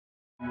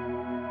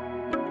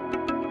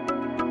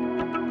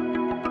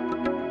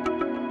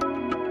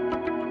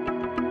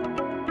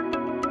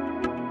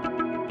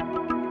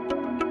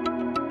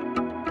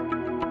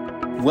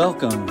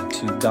Welcome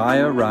to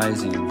Gaia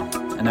Rising,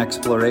 an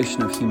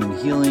exploration of human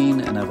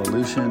healing and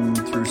evolution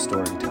through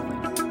storytelling.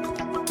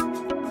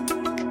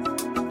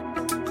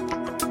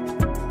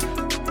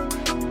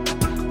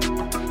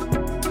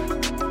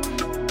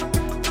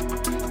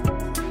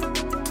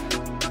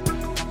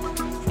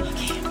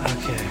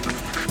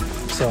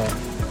 So,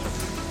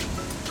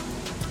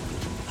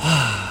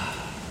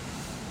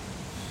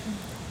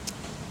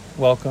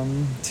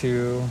 welcome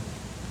to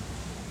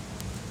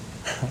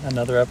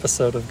another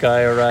episode of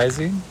Gaia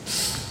Rising.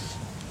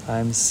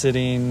 I'm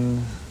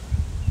sitting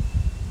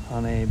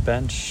on a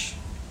bench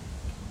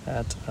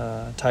at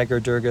Tiger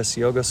Durga's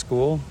yoga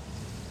school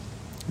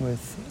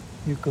with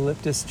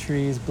eucalyptus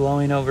trees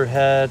blowing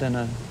overhead and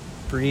a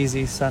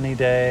breezy sunny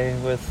day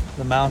with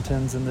the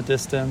mountains in the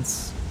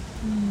distance.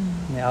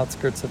 In the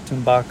outskirts of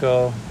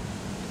Tumbaco.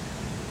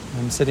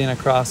 I'm sitting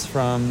across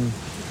from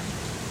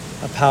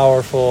a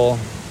powerful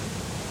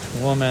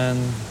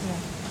woman,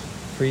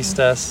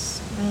 priestess,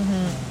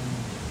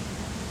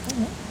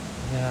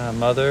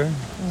 mother.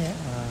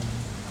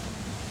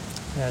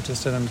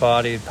 Just an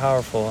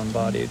powerful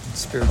embodied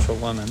spiritual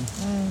woman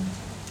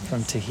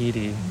from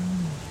Tahiti.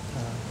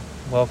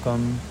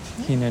 Welcome,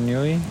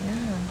 Hinanui,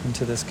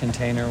 into this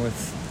container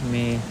with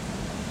me.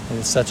 It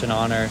is such an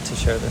honor to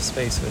share this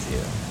space with you.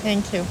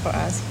 Thank you for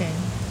asking.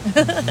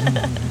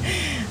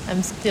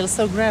 I'm still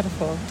so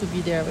grateful to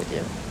be there with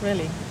you,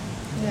 really.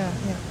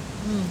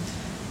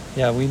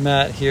 Yeah, we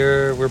met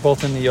here. We're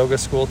both in the yoga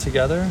school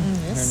together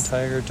here in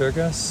Tiger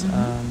Durga's.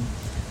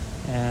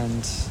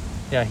 And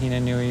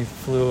Hinanui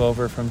flew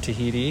over from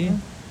Tahiti.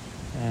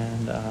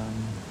 And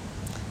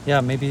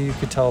maybe you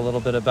could tell a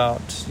little bit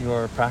about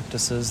your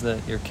practices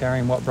that you're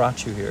carrying. What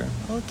brought you here?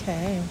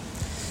 Okay.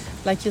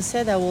 Like you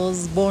said, I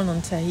was born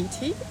on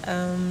Tahiti.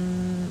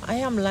 I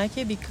am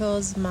lucky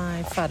because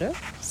my father,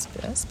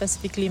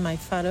 specifically my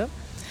father,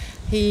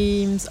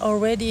 he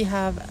already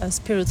have a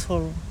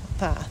spiritual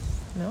path.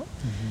 No,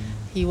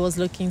 he was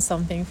looking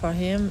something for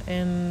him,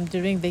 and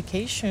during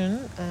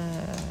vacation,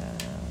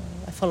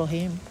 I follow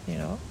him.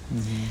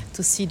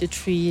 To see the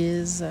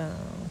trees,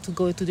 to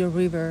go to the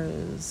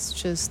rivers,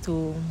 just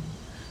to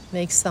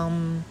make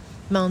some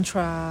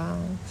mantra.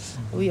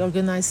 We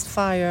organized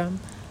fire.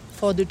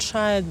 For the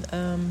child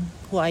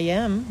who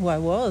I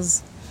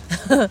was,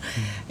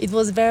 it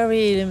was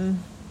very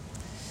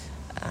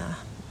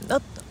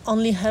not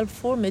only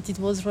helpful, but it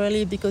was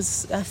really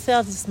because I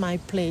felt it's my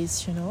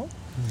place,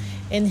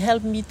 and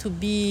helped me to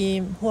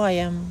be who I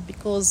am.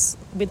 Because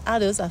with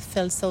others, I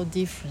felt so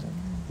different.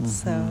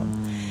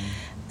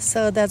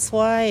 So that's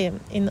why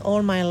in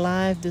all my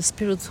life, the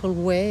spiritual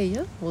way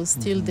was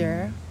still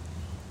there.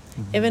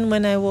 Even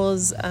when I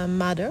was a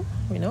mother,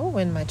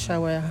 when my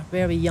child were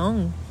very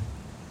young.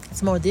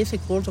 It's more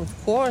difficult, of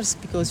course,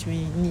 because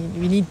we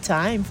need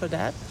time for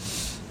that.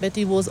 But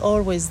it was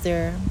always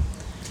there.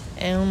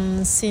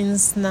 And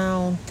since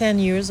now 11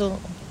 years,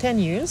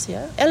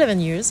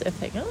 I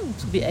think,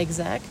 to be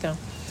exact,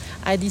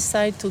 I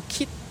decided to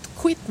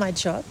quit my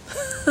job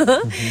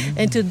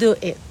and to do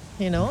it,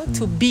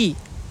 to be,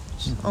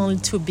 only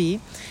to be.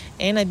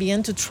 And I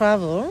began to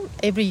travel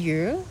every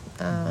year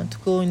to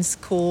go in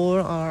school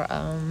or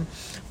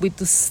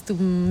to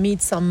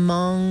meet some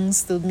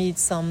monks, to meet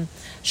some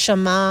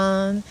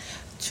shaman,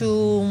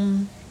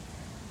 to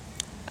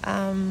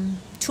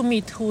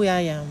meet who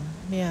I am.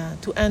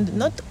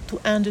 Not to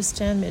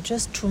understand, but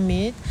just to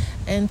meet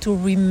and to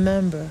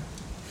remember.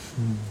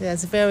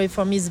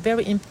 For me, it's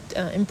very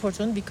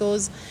important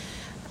because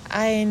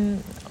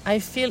I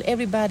feel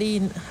everybody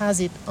has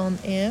it on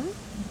him.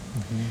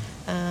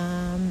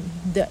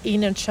 The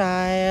inner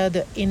child,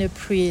 the inner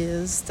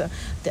priest,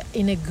 the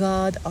inner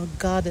god or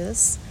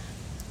goddess.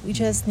 We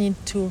just need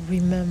to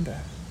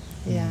remember.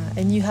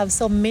 And you have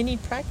so many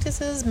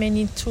practices,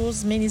 many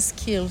tools, many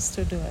skills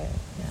to do it.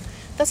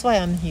 That's why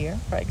I'm here,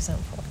 for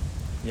example.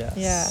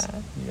 Yes.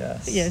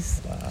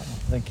 Wow.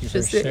 Thank you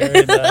for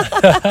sharing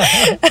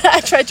that.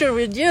 I try to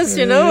reduce,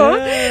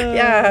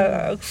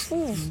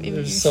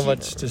 There's so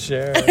much to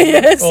share.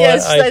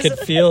 I could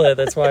feel it.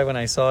 That's why when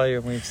I saw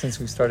you, since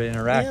we started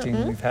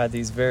interacting, we've had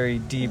these very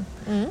deep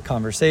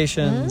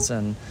conversations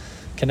and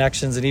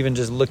connections, and even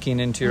just looking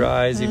into your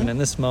eyes, even in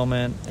this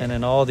moment and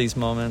in all these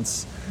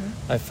moments,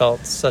 I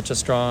felt such a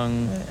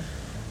strong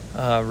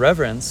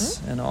reverence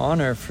and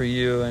honor for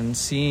you, and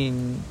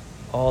seeing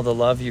all the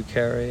love you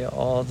carry,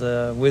 all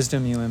the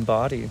wisdom you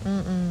embody,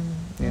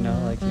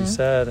 like you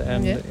said,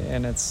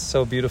 and it's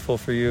so beautiful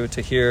for you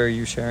to hear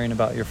you sharing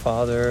about your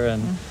father,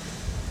 and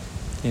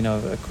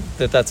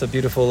that's a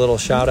beautiful little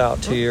shout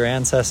out to your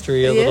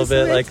ancestry a little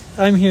bit. Like,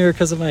 I'm here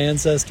because of my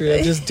ancestry.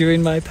 I'm just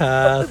doing my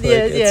path.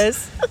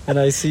 And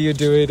I see you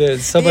doing it.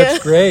 It's so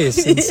much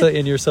grace,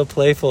 and you're so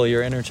playful.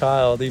 Your inner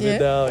child, even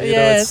now,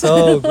 it's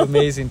so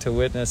amazing to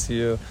witness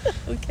you.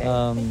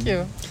 Thank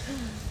you.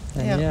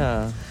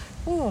 And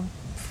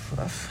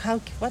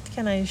what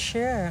can I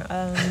share?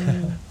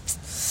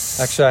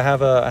 Actually, I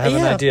have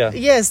an idea.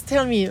 Yes,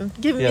 tell me.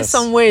 Give me Yes.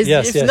 some ways.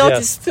 Yes, if yes, not, yes.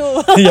 it's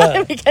too.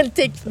 Yeah. We can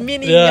take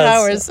many Yes,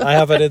 hours. I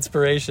have an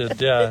inspiration.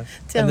 Yeah,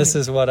 Tell and this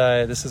me. is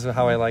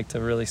how I like to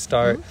really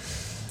start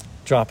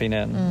dropping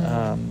in.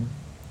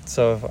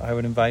 So if I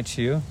would invite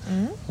you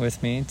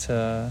with me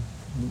to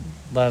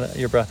let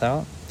your breath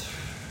out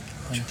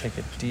and take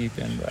a deep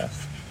in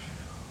breath.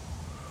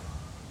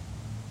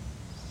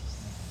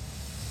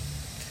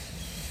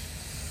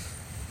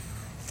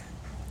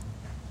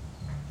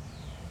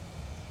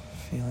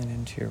 Feeling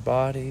into your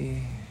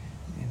body,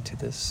 into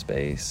this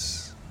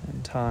space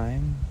and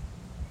time,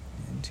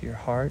 into your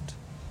heart.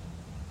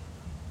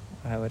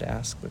 I would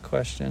ask the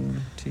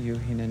question to you,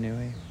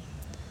 Hinanui.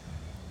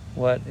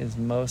 What is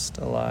most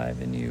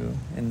alive in you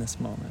in this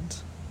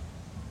moment?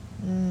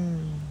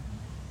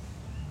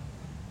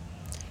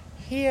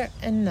 Here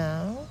and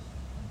now,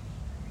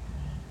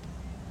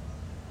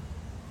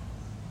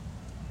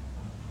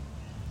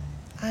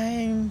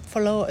 I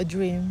follow a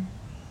dream.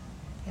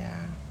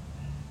 Yeah.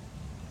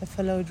 I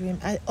follow a dream.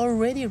 I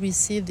already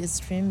received this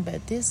dream,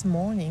 but this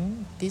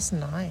morning, this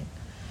night,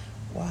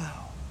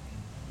 wow.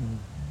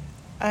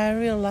 I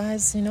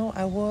realized,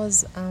 I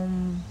was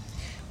in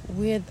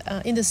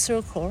the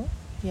circle,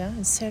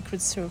 a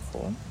sacred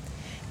circle,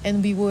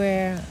 and we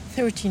were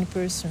 13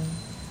 persons.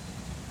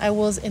 I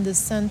was in the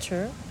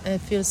center, and I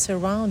feel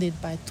surrounded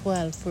by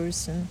 12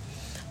 persons.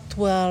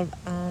 12,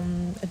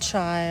 a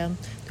child,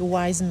 the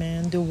wise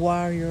man, the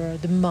warrior,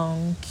 the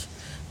monk,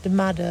 the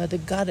mother, the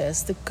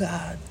goddess, the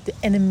god, the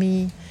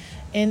enemy.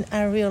 And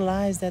I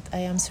realized that I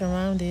am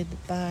surrounded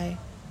by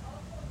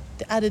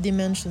the other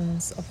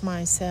dimensions of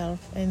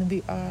myself, and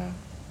we are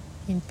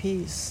in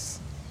peace.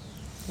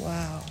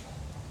 Wow.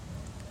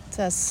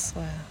 That's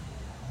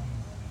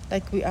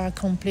like we are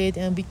complete,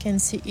 and we can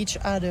see each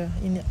other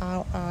in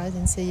our eyes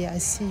and say, yeah, I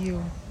see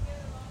you.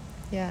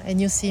 Yeah, and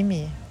you see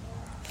me.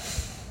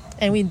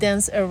 And we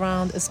dance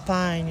around a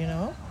spine,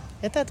 Yeah,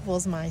 that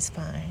was my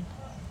spine.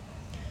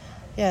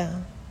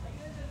 Yeah.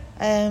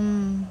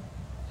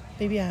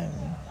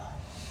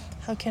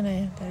 How can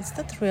I? It's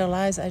not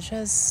realize. I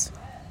just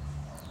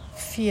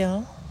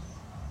feel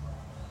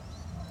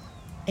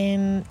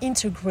and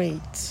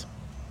integrate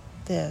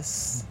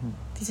this.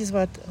 This is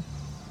what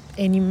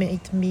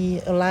animate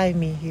me, alive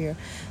me here,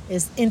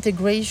 is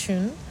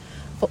integration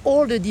for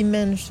all the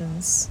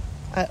dimensions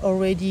I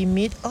already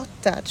meet or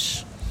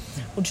touch.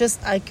 Or just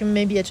I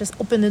just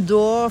open the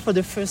door for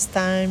the first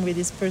time with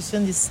this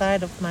person, this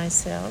side of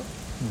myself.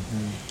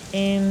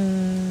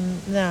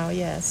 And now,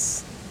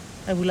 yes,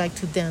 I would like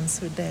to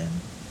dance with them,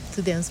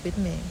 to dance with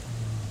me.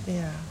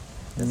 Yeah.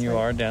 And you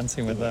are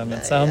dancing with them,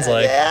 it sounds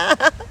like. Yeah.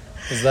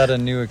 Is that a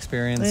new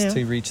experience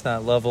to reach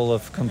that level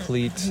of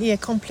complete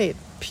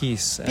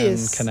peace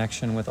and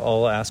connection with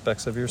all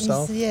aspects of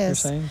yourself? Yes. You're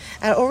saying?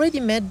 I already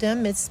met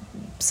them.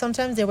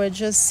 Sometimes they were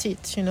just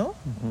sit,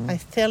 I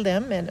tell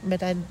them,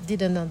 but I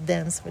did not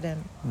dance with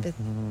them. But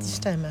this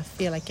time I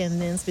feel I can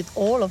dance with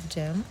all of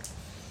them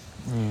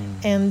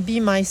and be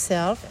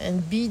myself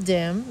and be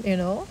them,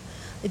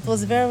 It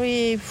was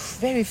very,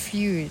 very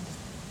fluid.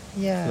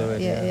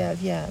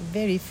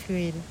 Very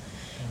fluid.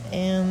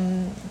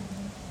 And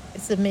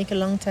it's a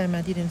long time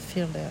I didn't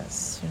feel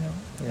this,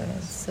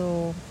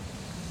 So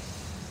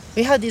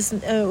we had this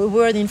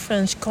word in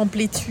French,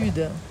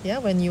 complétude,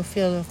 when you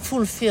feel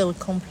fulfilled,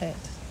 complete,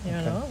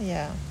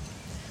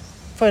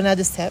 for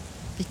another step,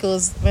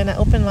 because when I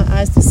open my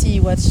eyes to see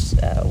what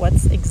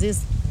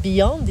exists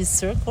beyond this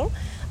circle,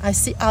 I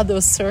see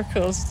other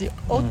circles.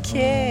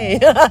 Okay.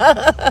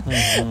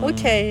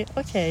 Okay.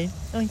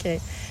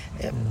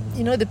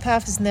 The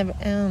path is never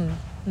end.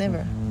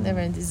 Never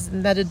end. It's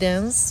another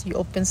dance. You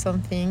open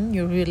something,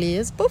 you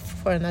release, poof,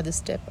 for another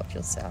step of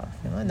yourself,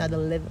 another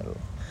level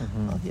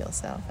of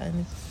yourself.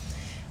 And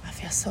I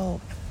feel so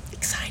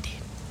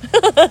excited.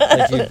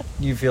 Like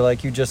you feel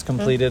like you just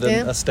completed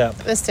a step.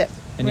 A step.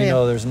 And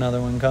there's another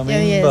one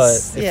coming, but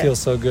it feels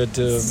so good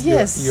to,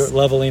 you're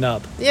leveling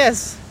up.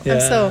 Yes. Yeah.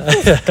 And so,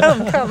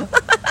 come.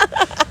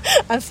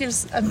 I feel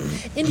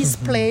in this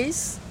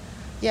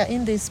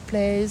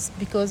place,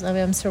 because I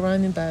am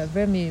surrounded by a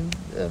very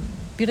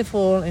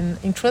beautiful and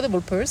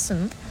incredible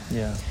person.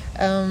 Yeah.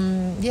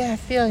 I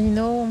feel,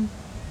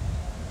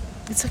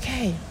 it's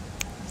okay.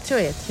 Do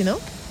it,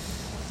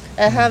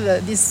 I have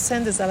this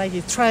sentence, I like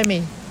it, try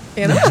me,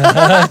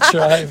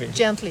 Try me.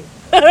 Gently.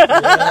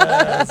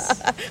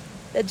 Yes.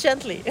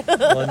 Gently.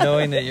 Well,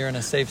 knowing that you're in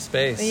a safe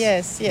space.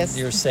 Yes.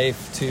 You're safe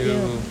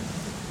to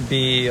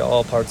be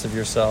all parts of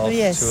yourself,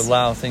 to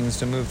allow things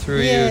to move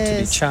through you, to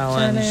be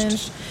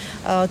challenged.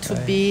 To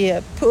be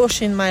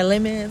pushing my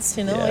limits,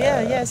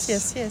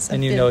 Yes.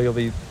 And you'll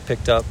be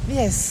picked up.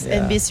 Yes,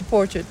 and be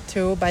supported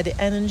too by the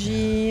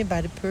energy,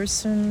 by the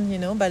person,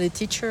 by the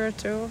teacher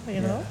too,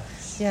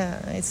 Yes. Yeah,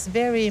 it's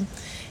very,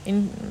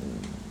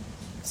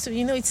 it's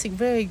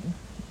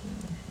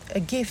a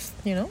gift,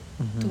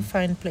 to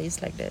find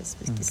place like this.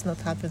 It's not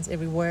happens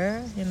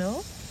everywhere,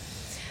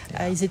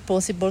 Is it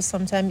possible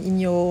sometime in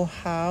your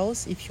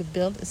house if you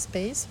build a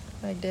space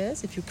like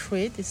this, if you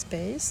create a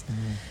space?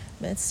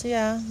 It's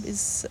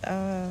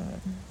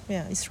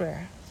it's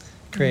rare.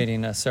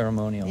 Creating a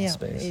ceremonial Yeah,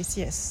 space.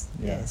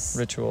 yes.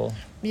 Ritual.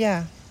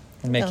 Yeah.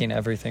 And making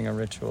everything a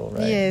ritual,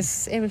 right?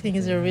 Yes, everything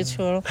is a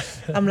ritual.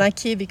 I'm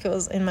lucky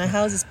because in my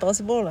house it's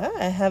possible.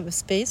 I have a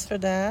space for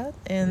that,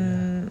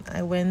 and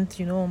I went,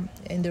 in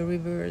the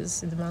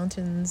rivers, in the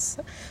mountains.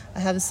 I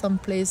have some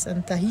place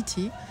in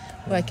Tahiti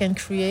where I can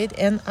create,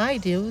 and I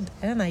did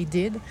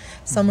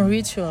some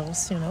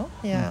rituals.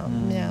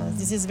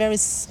 This is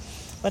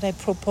what I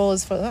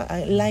propose for.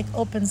 I like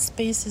open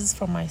spaces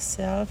for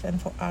myself and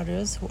for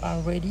others who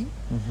are ready,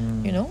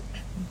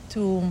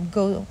 to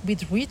go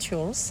with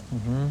rituals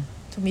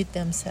to meet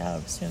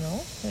themselves,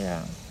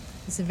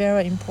 It's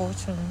very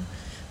important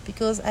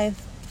because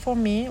for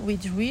me,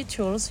 with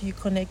rituals, you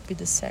connect with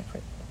the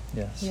sacred.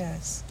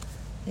 Yes.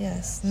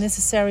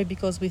 Necessary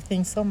because we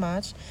think so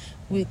much.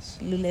 We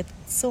let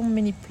so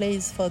many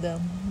plays for the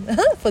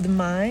for the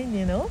mind,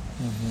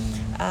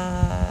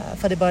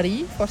 for the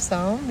body, for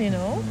some,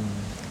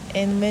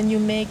 And when you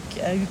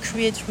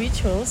create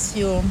rituals,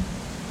 you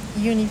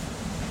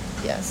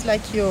it's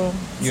like you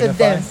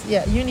dance.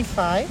 Yeah,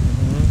 unify.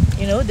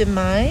 The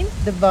mind,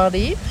 the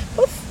body,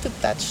 to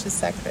touch the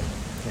sacred.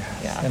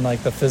 Yeah. And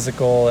like the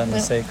physical and the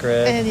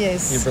sacred. And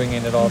yes. You're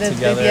bringing it all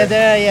together.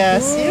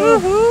 Yes.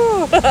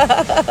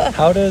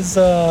 How does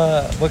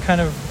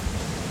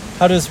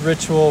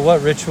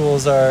what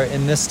rituals are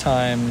in this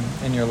time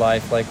in your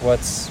life? Like what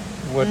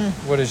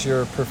is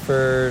your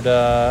preferred,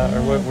 or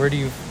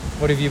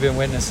what have you been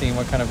witnessing?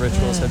 What kind of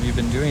rituals have you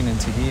been doing in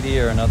Tahiti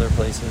or in other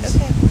places?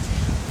 Okay.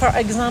 For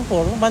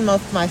example, one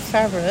of my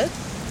favorite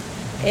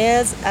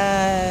is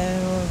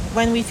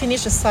when we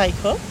finish a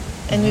cycle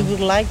and we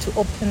would like to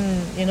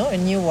open, a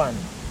new one.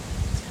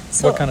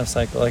 So, what kind of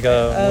cycle? Like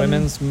a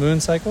women's moon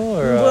cycle,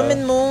 or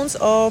women moons,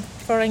 or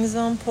for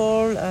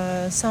example,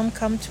 some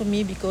come to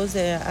me because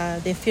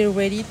they feel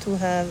ready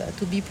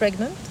to be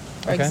pregnant.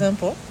 For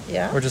example,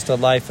 or just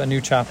a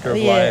new chapter of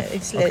life.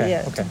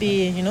 To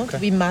be, to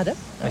be mother.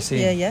 I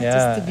see.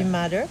 Just to be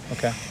mother.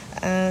 Okay.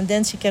 And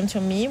then she came to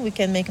me. We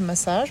can make a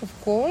massage, of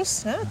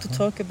course, to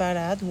talk about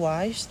that.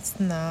 Why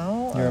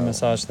now? You're a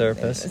massage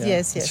therapist.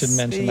 Yes. You should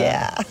mention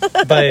that.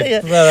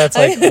 Well, that's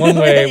like one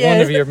way,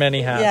 one of your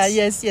many hats.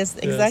 Yes,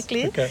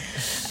 exactly. Okay.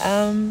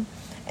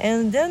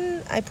 And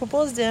then I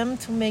propose them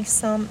to make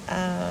some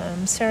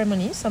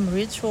ceremony, some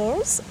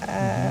rituals.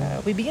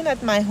 We begin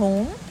at my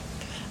home.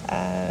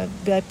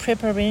 By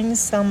preparing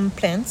some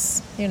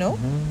plants, we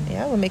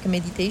make a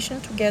meditation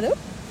together.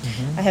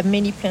 I have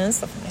many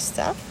plants of my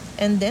stuff,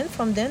 and then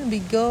from then we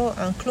go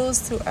close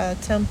to a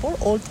temple,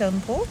 old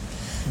temple,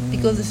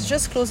 because it's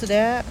just close to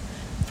there.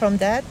 From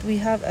that we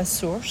have a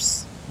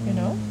source,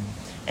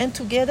 and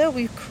together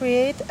we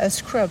create a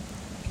scrub,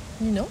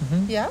 like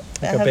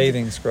a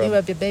bathing scrub. You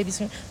have a baby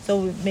scrub. So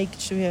we make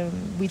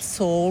with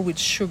salt, with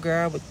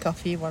sugar, with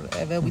coffee,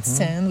 whatever, with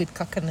sand, with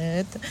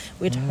coconut,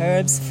 with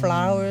herbs,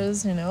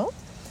 flowers,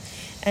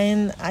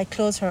 And I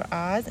close her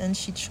eyes, and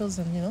she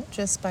chooses,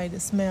 just by the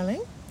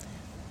smelling.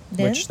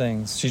 Then, which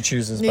things she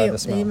chooses by the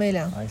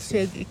smell? I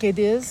see. Okay,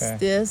 this.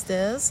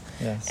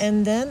 Yes.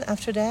 And then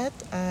after that,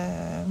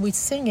 with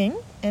singing,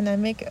 and I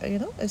make,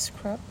 a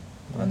scrub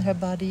on her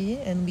body,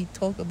 and we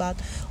talk about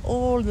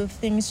all the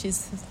things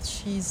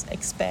she's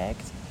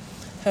expect,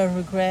 her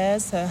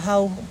regrets,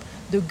 how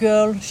the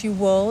girl she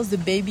was, the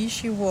baby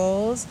she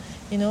was,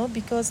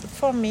 because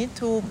for me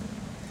to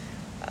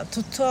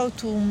talk,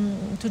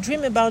 to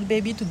dream about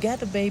baby, to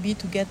get a baby,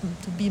 to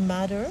be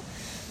mother,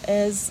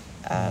 is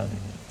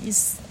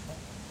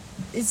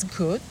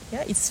good.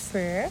 Yeah, it's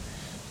fair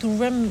to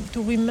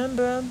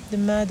remember the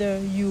mother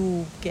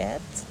you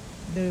get,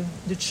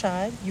 the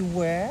child you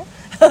were.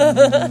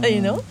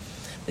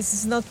 This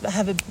is not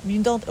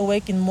you don't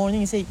awake in the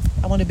morning and say,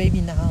 I want a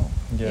baby now.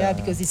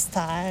 Because it's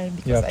time,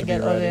 because I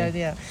get older.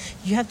 Yeah,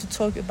 you have to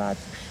talk about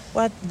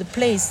what the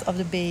place of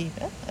the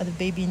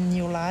baby in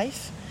your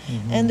life,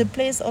 and the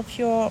place of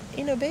your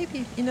inner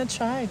baby, inner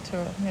child.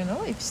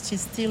 If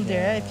she's still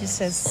there, if she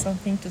says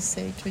something to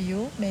say to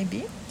you,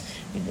 maybe.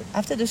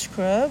 After the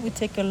scrub, we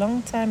take a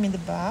long time in the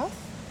bath,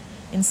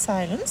 in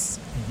silence,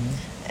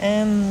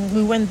 and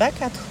we went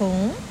back at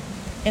home,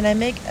 and I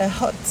make a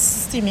hot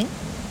steaming.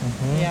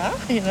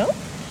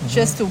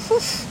 Just to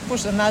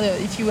push another.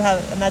 If you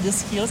have another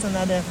skills,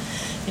 another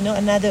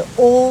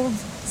old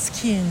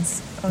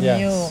skins on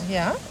you,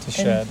 to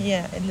shed.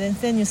 And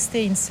then you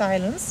stay in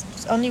silence,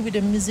 only with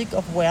the music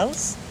of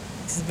wells.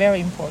 It's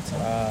very important.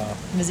 Wow.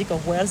 Music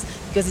of wells,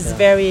 because it's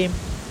very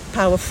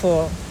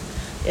powerful.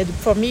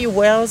 For me,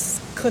 wells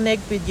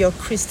connect with your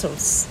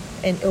crystals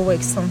and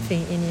awake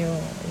something in you.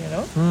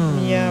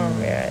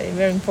 Very,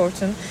 very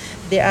important.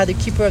 They are the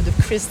keeper of the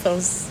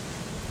crystals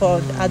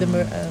for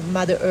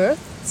Mother Earth.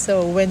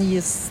 So when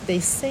they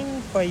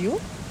sing for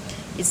you,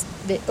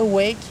 they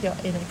awake your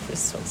inner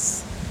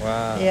crystals.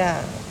 Wow.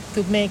 Yeah,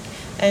 to make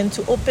and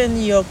to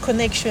open your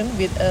connection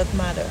with Earth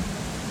Mother.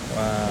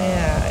 Wow.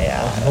 Yeah.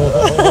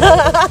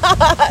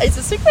 It's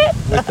a secret.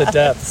 With the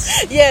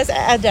depths. Yes,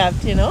 I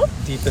adapt,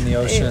 Deep in the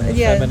ocean, the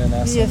yeah, feminine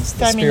essence, yes,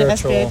 the feminine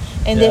spiritual.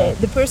 aspect. And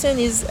the person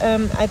is,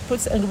 I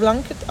put a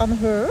blanket on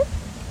her.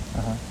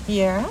 Uh-huh.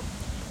 Yeah.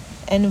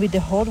 And with the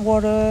hot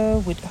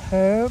water, with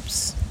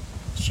herbs,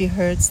 she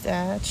hears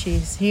that.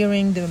 She's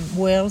hearing the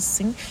whales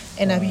sing.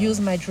 And I've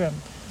used my drum.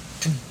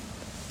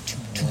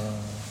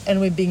 And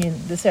we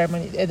begin the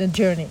ceremony and the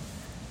journey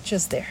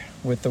just there.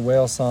 With the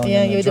whale song.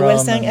 Yeah, and with the whale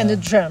song and the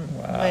drum.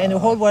 Wow. And the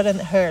hot water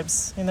and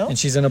herbs, And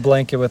she's in a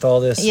blanket with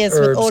all this yes,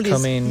 herbs with all this,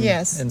 coming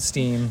yes. and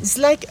steam. It's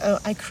like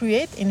I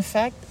create, in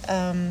fact,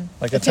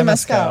 like a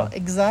temazcal.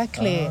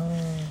 Exactly.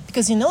 Oh.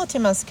 Because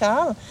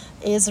temazcal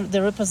is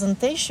the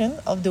representation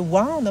of the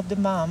womb of the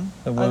mom.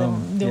 The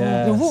womb.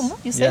 The womb.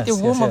 You say yes, the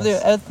womb of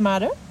the Earth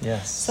Mother.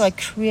 Yes. So I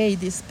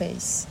create this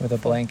space. With a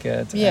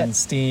blanket yes. and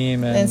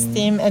steam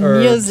and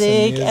herbs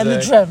music and the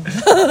drum.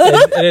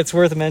 and it's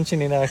worth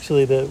mentioning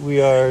actually that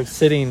we are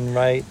sitting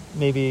right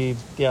maybe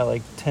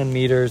like 10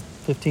 meters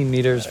 15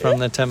 meters from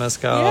the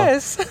temazcal.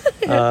 Yes.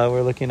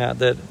 We're looking at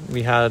that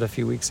we had a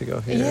few weeks ago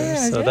here.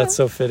 That's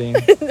so fitting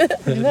that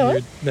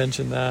you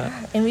mentioned that.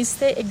 And we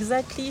stay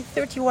exactly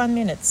 31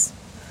 minutes.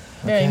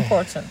 Very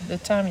important. The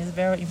time is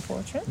very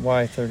important.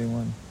 Why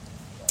 31?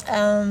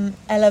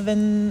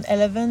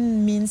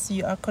 11 means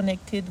you are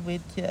connected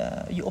with,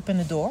 you open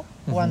the door,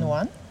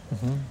 1-1.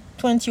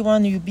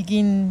 21, you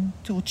begin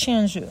to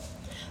change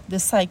the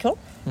cycle,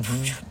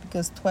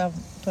 because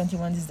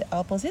 21 is the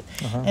opposite.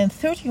 And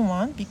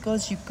 31,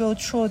 because you go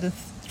through the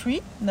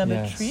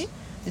number 3,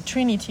 the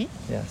Trinity,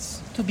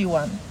 to be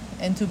one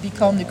and to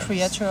become the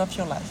creator of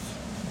your life.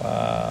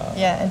 Wow.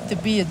 Yeah, and to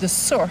be the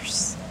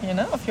source,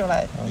 of your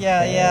life. Okay.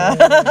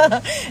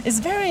 Yeah. It's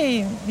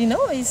very,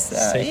 it's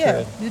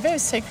sacred. It's very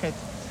sacred.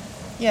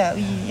 Yeah.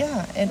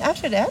 And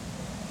after that,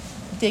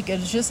 take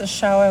just a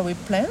shower with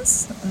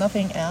plants,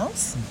 nothing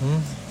else,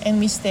 and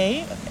we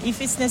stay. If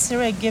it's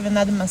necessary, I give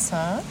another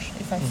massage.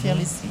 If I feel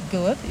it's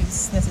good, if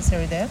it's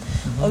necessary there,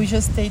 or we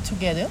just stay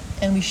together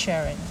and we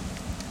share it.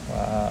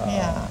 Wow.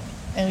 Yeah,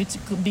 and we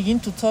begin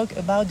to talk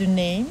about the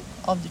name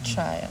of the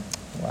child.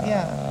 Wow.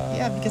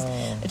 Yeah, because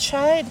a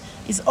child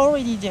is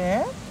already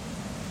there.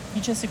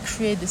 You just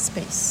create the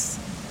space.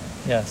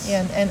 Yes.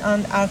 And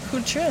on our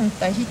culture in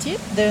Tahiti,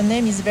 their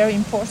name is very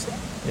important.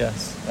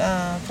 Yes.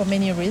 For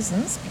many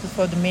reasons, because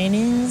for the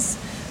meanings,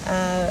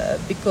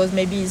 because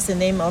maybe it's the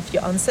name of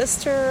your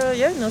ancestor.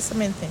 So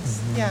many things.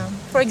 Yeah.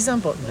 For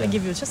example, I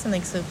give you just an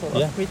example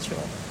of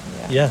ritual.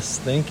 Yeah. Yes,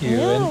 thank you.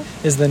 Yeah.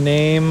 And is the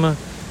name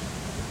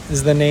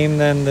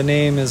then the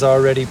name is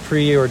already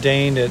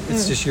preordained?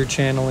 It's just you're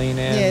channeling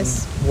in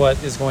what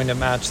is going to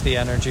match the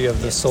energy of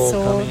the soul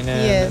coming in.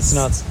 Yes. It's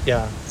not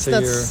so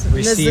you're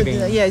receiving.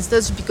 It's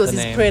not because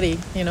it's pretty,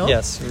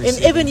 Yes. And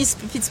even if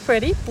it's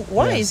pretty,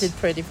 why is it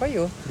pretty for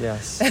you?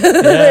 Yes.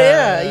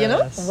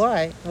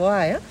 Why?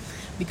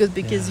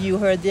 Because you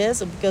heard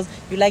this, or because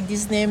you like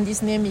this name,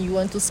 and you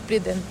want to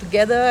split them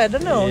together. I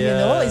don't know.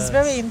 It's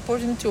very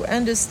important to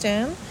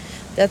understand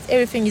that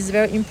everything is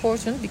very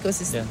important,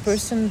 because it's the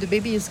person, the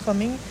baby is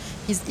coming,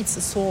 it's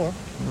a soul.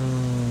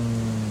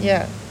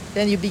 Yeah.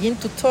 Then you begin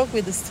to talk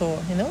with the soul.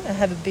 I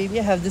have a baby,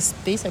 I have this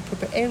space, I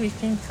prepare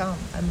everything, come,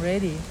 I'm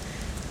ready.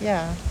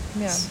 Yeah.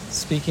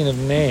 Speaking of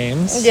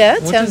names,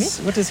 tell me.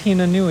 What does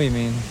Hinanui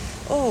mean?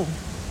 Oh,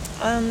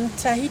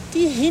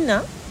 Tahiti,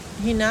 Hina,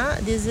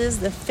 this is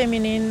the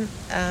feminine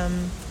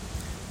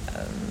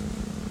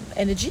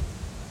energy.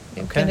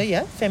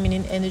 Okay.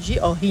 Feminine energy,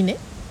 or Hine,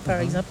 for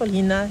example,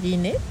 Hina,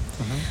 Hine.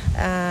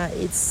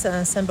 It's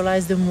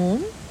symbolized the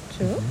moon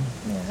too.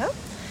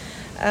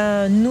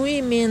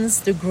 Nui means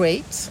the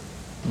great.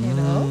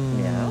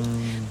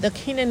 The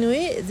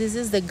Hinanui, this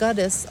is the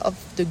goddess of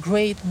the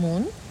great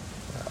moon,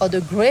 or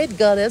the great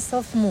goddess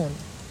of moon.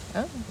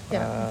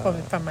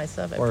 For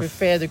myself, I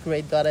prefer the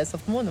great goddess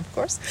of moon, of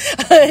course.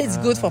 It's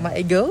good for my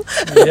ego.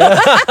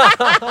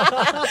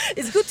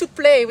 It's good to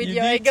play with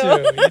your ego.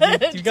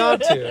 You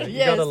got to.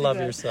 You got to love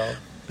yourself.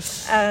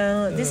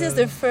 This is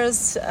the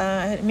first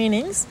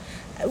meanings.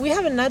 We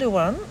have another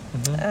one,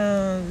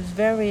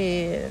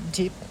 very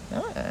deep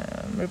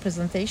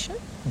representation.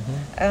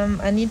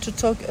 I need to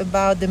talk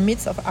about the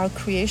myths of our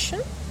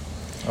creation.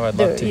 Oh, I'd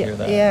love to hear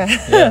that. Yeah.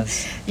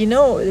 Yes.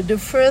 The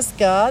first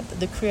God,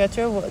 the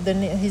creator,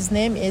 his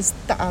name is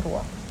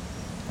Ta'arwa.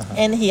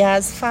 And he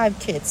has 5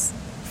 kids,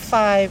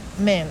 5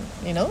 men,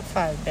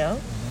 5 men.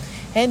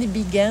 And he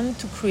began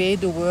to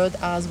create the world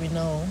as we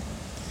know.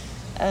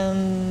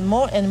 And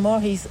more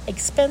he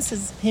expands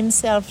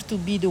himself to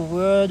be the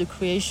world, the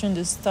creation,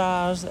 the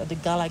stars, the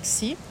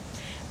galaxy.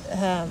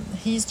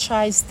 His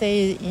child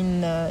stays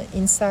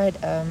inside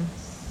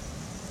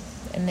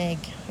an egg.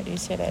 How do you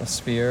say that? A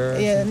sphere?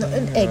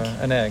 An egg.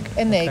 An egg.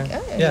 An egg.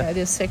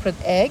 The sacred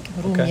egg,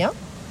 Rumia.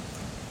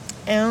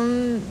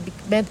 Okay.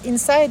 But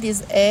inside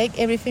this egg,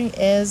 everything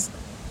is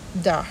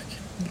dark,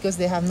 because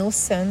they have no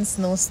suns,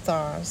 no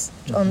stars,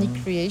 only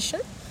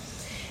creation.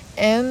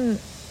 And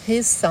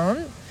his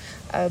son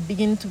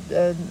begin to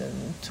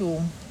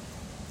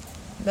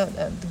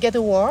get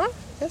a war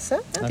Yes,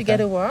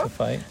 together war.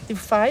 To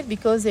fight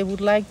because they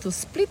would like to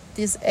split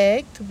this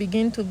egg to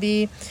begin to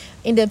be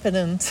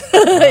independent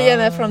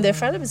from their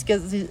father,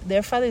 because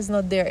their father is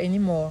not there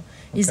anymore.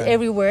 He's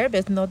everywhere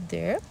but not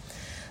there.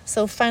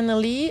 So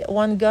finally,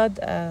 one god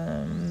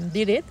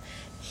did it.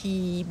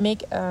 He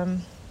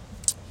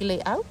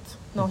lay out.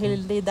 No, he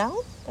lay down,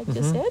 like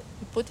you said.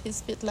 He put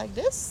his feet like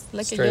this,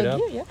 like straight a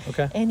yogi,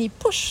 and he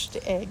pushed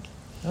the egg.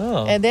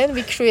 Oh. And then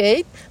we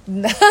create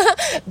the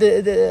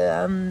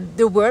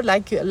world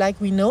like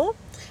we know,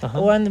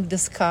 one of the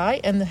sky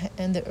and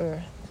the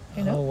earth.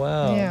 Oh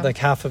wow! Yeah. Like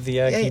half of the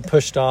egg he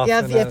pushed off,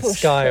 and the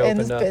sky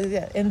opened up.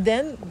 And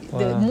then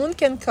the moon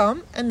can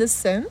come, and the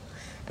sun,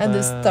 and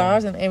the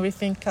stars, and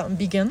everything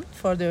begin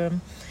for the.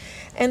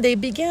 And they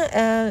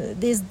began.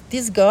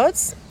 These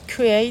gods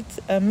create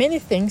many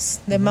things: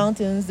 the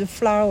mountains, the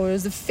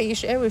flowers, the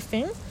fish,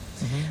 everything,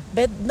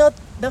 but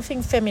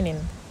nothing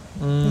feminine.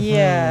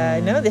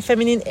 The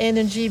feminine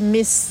energy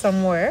missed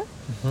somewhere.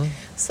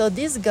 So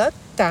this god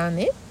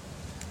Tane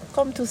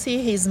come to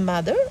see his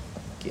mother,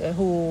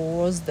 who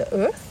was the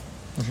earth,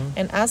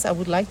 and asked, I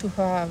would like to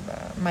have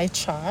my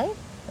child,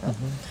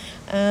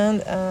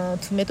 and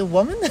to meet a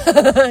woman.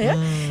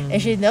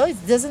 And she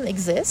it doesn't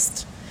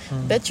exist,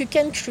 but you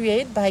can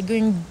create by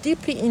going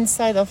deeply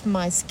inside of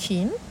my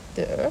skin,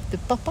 the earth, the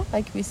papa,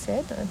 like we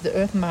said, the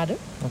earth mother.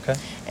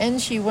 And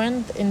she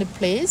went in the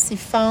place, he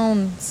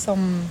found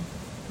some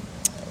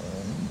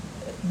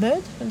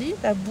mud,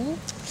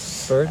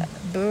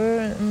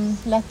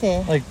 la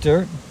terre. Like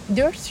dirt?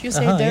 Dirt, you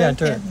say dirt? Yeah,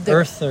 dirt. Yeah, dirt.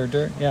 Earth or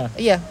dirt, yeah.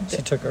 Yeah.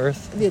 She took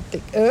earth. They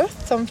took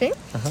earth, something,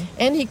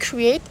 and he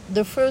created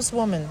the first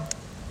woman.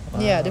 Wow.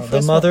 Yeah, the first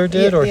the mother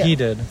did, or he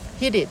did?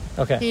 He did.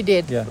 Okay. He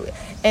did. Yeah.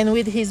 And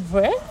with his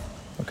breath,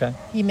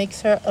 he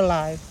makes her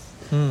alive.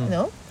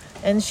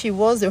 And she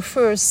was the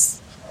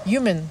first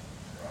human.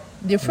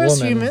 The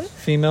first human.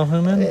 Female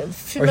human?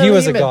 Female or he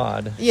was human. a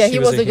god? Yeah, he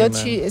was a god.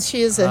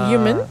 She is a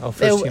human,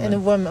 and a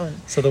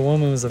woman. So the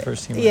woman was the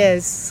first human?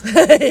 Yes.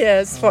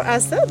 Yes. For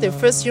us, the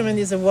first human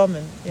is a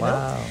woman. You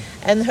know?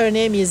 And her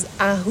name is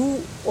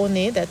Ahu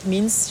One. That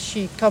means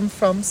she comes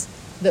from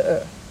the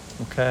earth.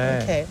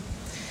 Okay.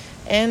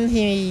 And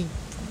he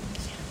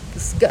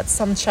got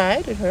some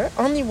child with her.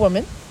 Only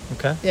woman.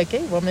 Okay.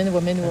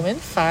 Woman.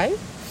 Five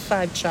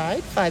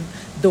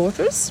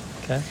daughters.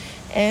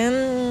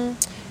 And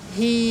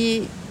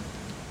he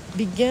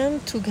began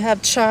to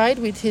have child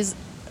with his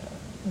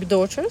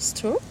daughters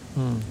too.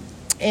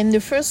 And the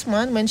first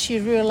one, when she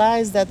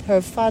realized that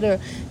her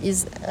father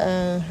is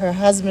her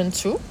husband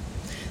too,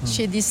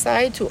 she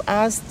decided to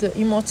ask the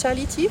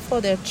immortality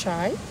for their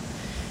child.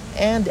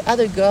 And the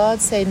other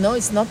gods say, no,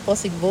 it's not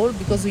possible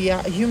because we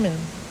are human.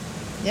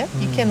 Yeah,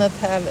 you cannot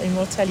have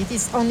immortality.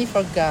 It's only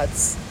for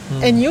gods.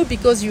 And you,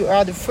 because you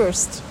are the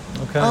first.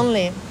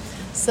 Only.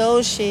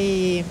 So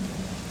she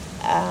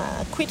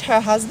quit her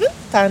husband,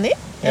 Tane,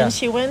 and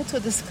she went to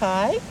the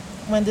sky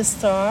when the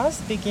stars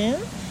began,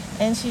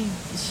 and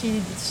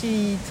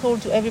she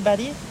told to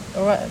everybody,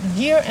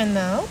 here and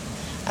now,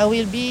 I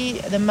will be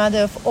the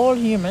mother of all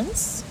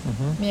humans,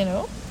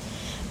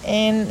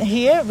 and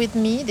here with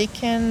me they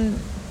can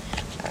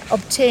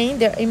obtain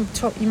their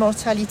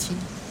immortality.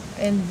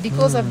 And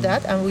because of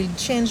that, I will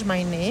change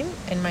my name,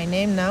 and my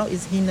name now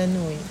is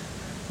Hinanui,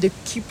 the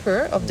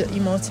keeper of the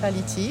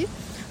immortality,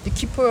 the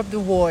keeper of the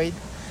void.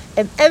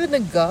 And even a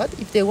god,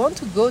 if they want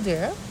to go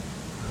there,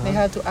 they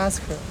have to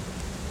ask her.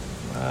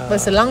 But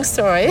it's a long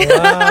story.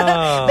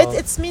 But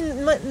it's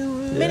mean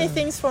many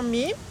things for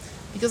me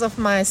because of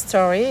my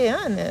story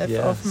and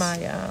of my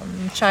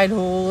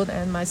childhood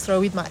and my story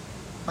with my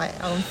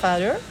own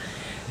father.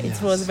 It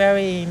was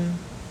very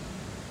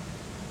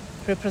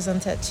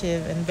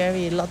representative and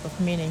very lot of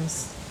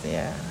meanings.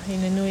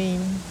 Hinanui,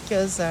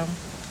 because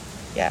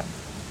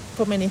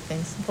for many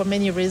things, for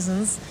many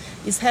reasons.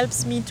 It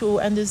helps me to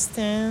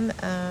understand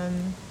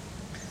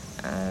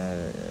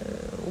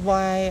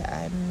why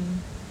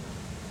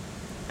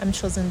I'm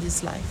chosen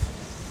this life.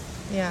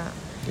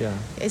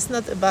 It's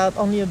not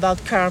only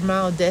about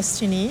karma or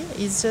destiny.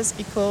 It's just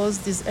because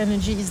this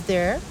energy is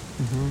there.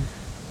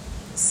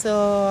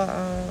 So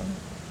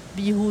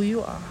be who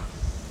you are.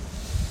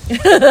 You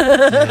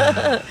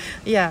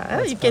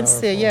can powerful.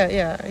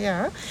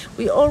 Say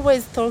we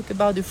always talk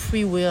about the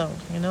free will,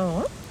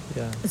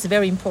 it's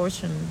very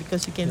important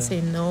because you can say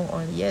no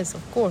or yes,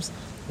 of course.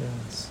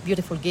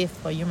 Beautiful gift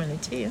for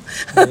humanity.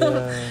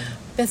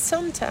 But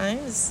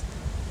sometimes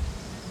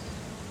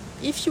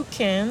if you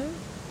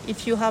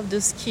have the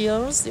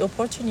skills, the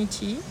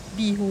opportunity,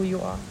 be who you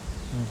are.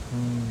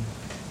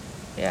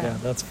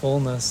 That's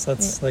fullness.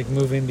 That's like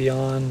moving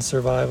beyond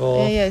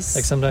survival.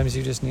 Like sometimes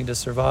you just need to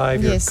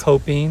survive. You're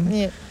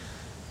coping.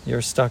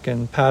 You're stuck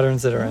in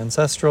patterns that are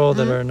ancestral,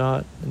 that are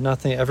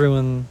nothing.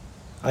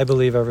 I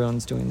believe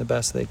everyone's doing the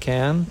best they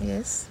can.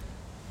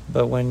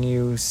 But when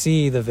you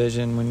see the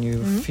vision, when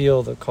you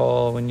feel the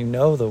call, when you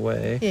know the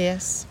way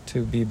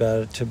to be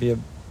better, to be a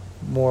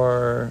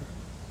more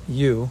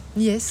you.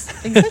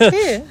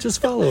 Exactly. Just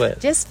follow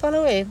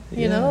it.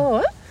 You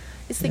know,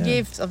 it's the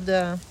gift of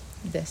the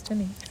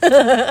destiny.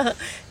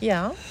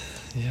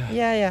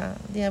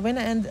 Yeah. When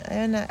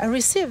I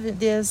received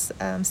this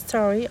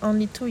story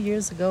only 2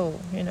 years ago,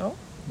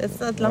 that's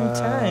not long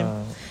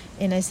time.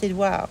 And I said,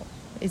 wow.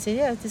 He said,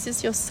 yeah, this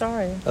is your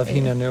story. Of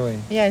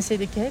Hinanui. Yeah, I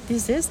said, okay,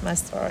 this is my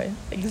story.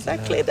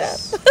 Exactly that.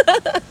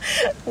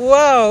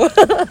 Wow.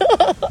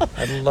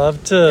 I'd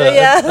love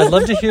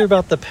to hear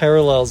about the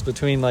parallels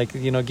between, like,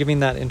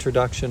 giving that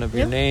introduction of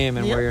your name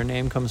and where your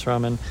name comes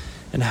from,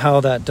 and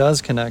how that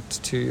does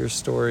connect to your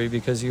story,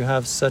 because you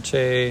have such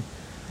a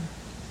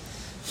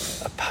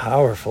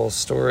powerful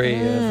story,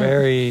 a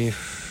very,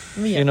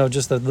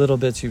 just the little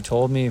bits you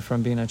told me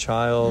from being a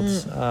child.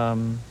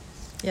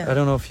 I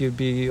don't know if you'd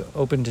be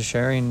open to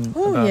sharing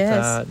about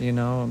that,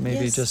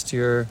 maybe just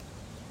your...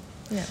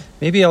 Yeah.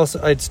 Maybe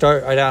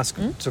I'd ask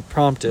to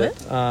prompt it.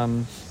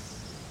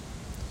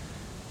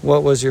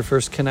 What was your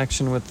first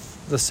connection with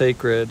the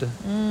sacred,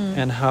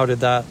 and how did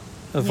that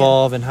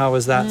evolve, and how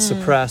was that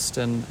suppressed,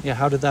 and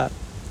how did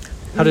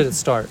it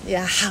start?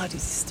 Yeah, how did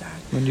it start?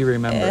 When do you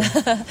remember?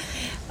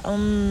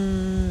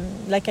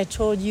 Like I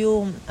told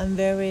you, I'm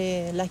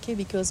very lucky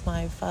because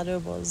my father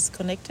was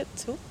connected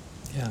too.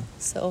 Yeah.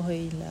 So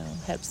he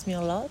helps me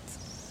a lot.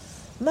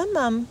 My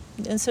mom,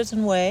 in a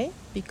certain way,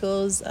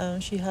 because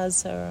she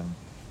has her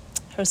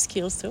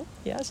skills too.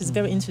 Yeah, she's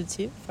very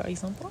intuitive, for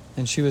example.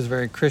 And she was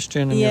very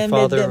Christian, and your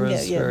father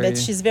was very... but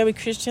she's very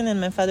Christian,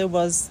 and my father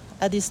was,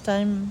 at this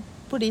time,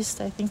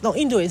 Buddhist, I think. No,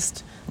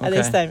 Hinduist at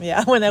this time,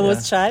 when I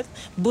was child.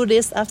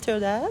 Buddhist after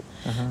that,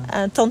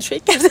 and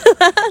Tantric after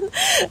that.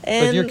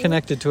 But you're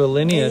connected to a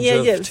lineage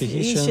of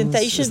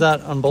Tahitians. Is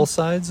that on both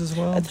sides as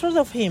well? I thought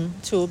of him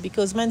too,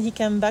 because when he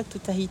came back to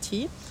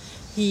Tahiti,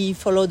 he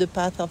followed the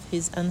path of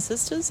his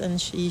ancestors, and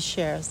he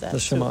shares that. The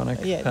shamanic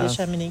path. Yeah, the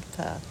shamanic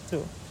path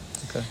too.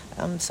 Okay.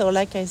 So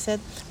like I said,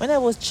 when I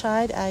was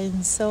child, I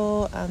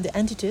saw the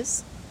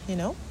entities,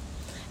 and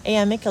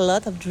I make a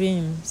lot of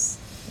dreams.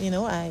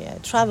 I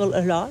travel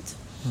a lot.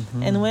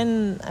 And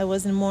when I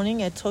was in the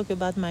morning, I talk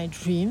about my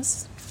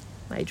dreams,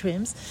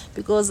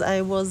 because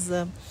I was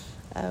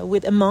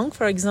with a monk,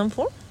 for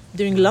example,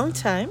 during a long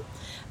time.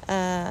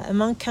 A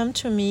monk came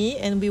to me,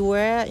 and we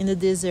were in the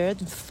desert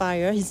with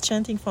fire. He's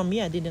chanting for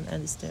me. I didn't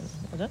understand.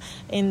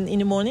 And in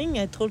the morning,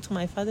 I told to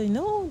my father,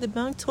 the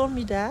monk told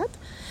me that.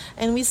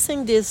 And we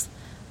sing this.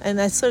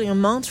 And I saw a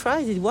mantra.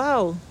 I said,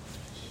 wow,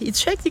 he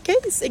checked, okay,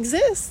 it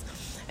exists.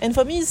 And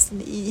for me,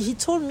 he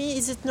told me,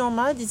 is it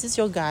normal? This is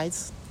your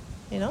guides.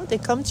 They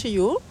come to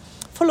you,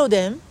 follow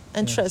them,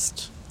 and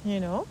trust,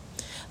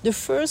 The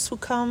first who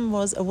came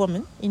was a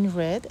woman in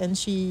red, and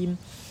she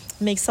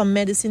makes some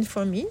medicine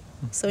for me.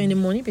 So in the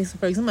morning,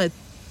 for example, I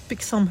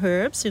pick some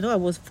herbs, I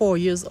was 4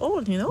 years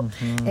old, and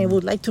I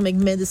would like to make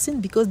medicine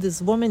because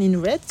this woman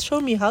in red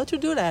showed me how to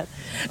do that.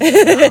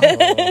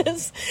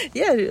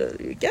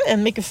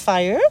 And make a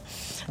fire.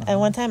 And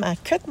one time I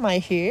cut my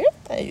hair.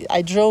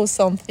 I draw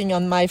something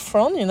on my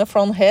front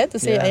head to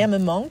say I am a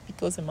monk,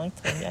 because a monk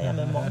told me I am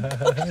a monk.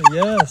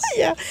 Yes.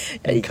 Yeah.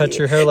 And cut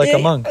your hair like a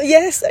monk.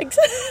 Yes,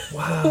 exactly.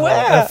 Wow.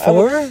 At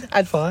 4?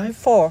 At 5?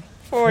 4.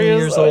 4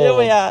 years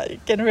old. Yeah, you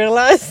can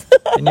realize.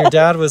 And your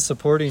dad was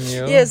supporting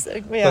you. Yes,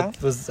 yeah.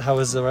 But how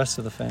was the rest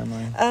of the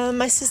family?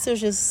 My sister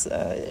just,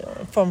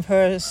 for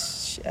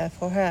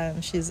her,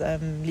 she's a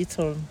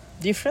little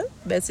different,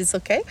 but it's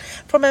okay.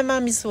 For my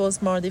mom, it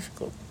was more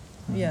difficult.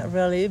 Yeah,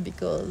 really,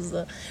 because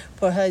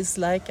for her, it's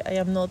like I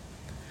am not.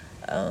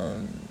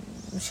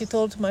 She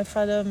told my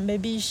father,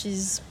 maybe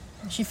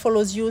she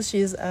follows you.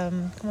 She's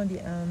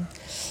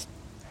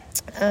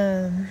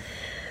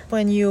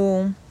when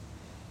you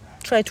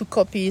try to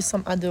copy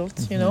some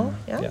adults,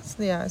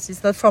 Yes,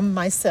 it's not from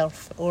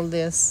myself, all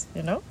this,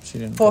 She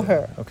didn't for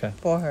her. Okay.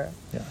 For her.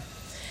 Yeah.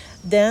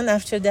 Then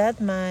after that,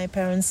 my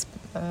parents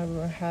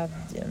have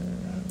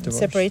been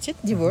separated,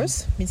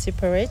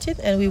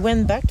 and we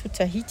went back to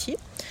Tahiti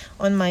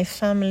on my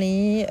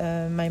family,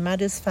 my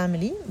mother's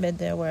family, but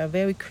they were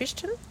very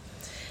Christian.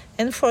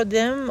 And for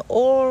them,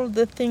 all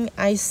the thing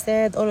I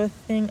said, all the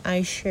thing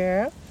I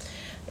share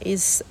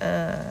is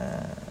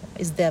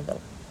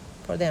devil.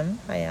 For them,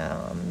 I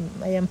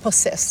am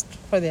possessed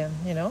for them,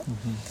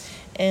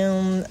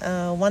 And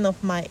one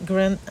of my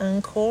grand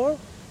uncle,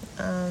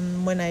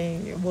 when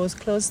I was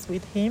close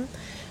with him,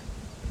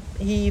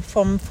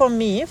 for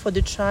me, for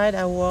the child,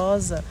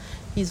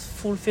 he's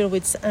fulfilled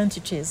with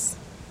entities.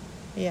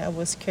 Yeah, I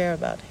was scared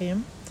about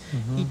him.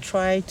 He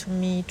tried to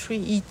me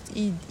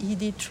he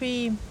did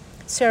 3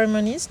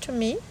 ceremonies to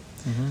me,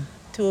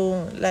 to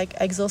like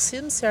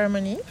exorcism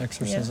ceremony.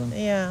 Exorcism.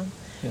 Yeah.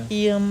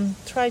 He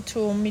tried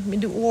to make me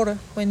do water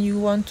when you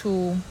want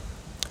to...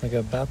 Like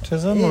a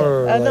baptism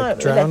or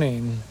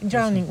drowning? Like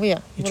drowning, yeah.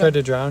 He tried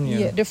to drown you?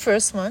 Yeah, the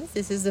first one.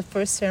 This is the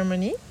first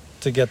ceremony.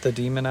 To get the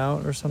demon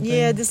out or something?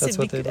 Yeah, that's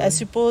what they did? I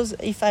suppose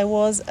if I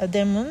was a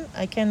demon,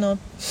 I cannot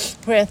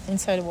breathe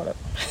inside the water.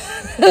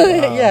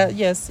 Wow.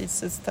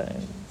 It's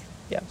time.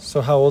 Yeah.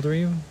 So how old were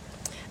you?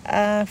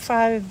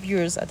 5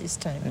 years at this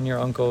time. And your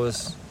uncle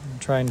was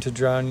trying to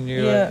drown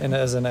you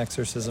as an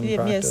exorcism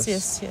practice?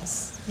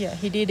 Yes. Yeah,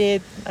 he did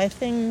it, I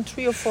think,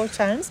 3 or 4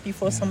 times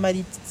before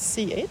somebody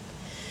see it.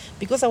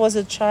 because I was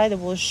a child, I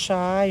was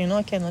shy.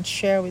 I cannot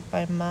share with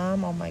my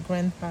mom or my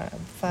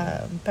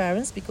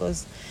grandparents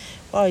because,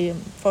 well,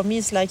 for me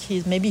it's like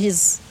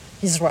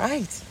he's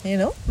right.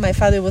 My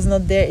father was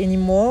not there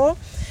anymore.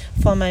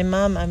 For my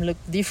mom, I look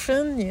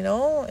different.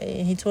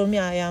 He told me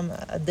I am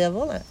a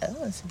devil. I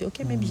said,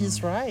 okay, maybe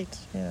he's right.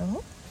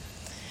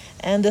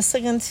 And the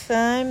second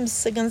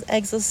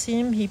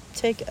exorcism, he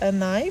take a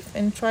knife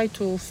and try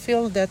to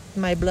feel that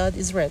my blood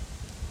is red,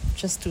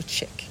 just to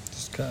check.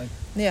 Just cut.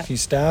 Yeah. He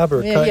stabbed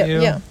or cut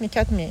you? Yeah, he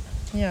cut me.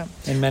 Yeah.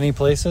 In many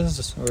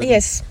places?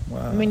 Yes.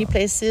 Wow. Many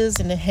places,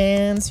 in the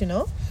hands,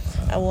 Wow.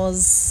 I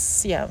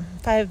was,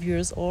 5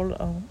 years old.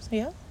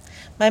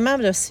 My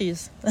mother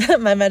sees.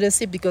 My mother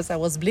sees because I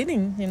was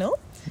bleeding,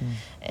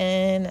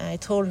 And I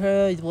told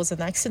her it was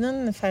an accident.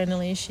 And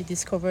finally, she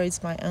discovered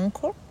it's my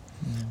uncle.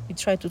 We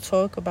tried to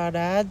talk about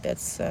that, but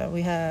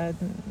we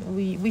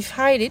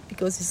hide it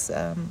because it's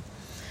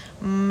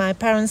my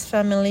parents'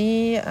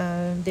 family.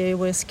 They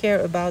were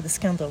scared about the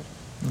scandal.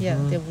 Yeah,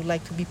 they would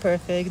like to be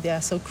perfect. They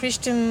are so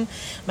Christian.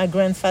 My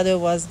grandfather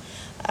was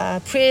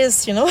a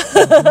priest,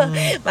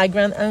 My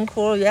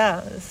granduncle,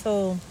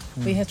 So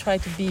we had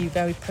tried to be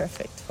very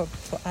perfect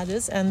for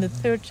others. And the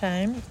third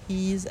time,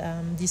 he's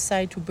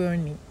decided to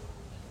burn me,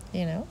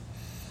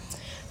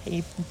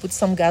 He put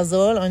some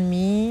gasoline on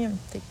me,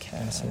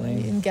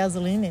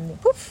 gasoline,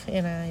 and poof,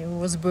 and I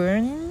was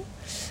burning.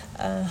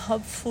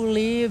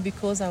 Hopefully,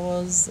 because I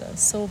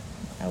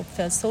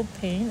felt so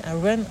pain, I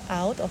ran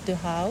out of the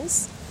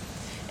house,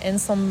 and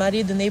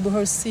somebody, the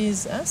neighborhood,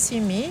 see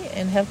me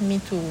and helped me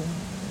to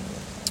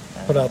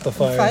put out the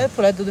fire.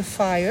 Put out the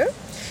fire,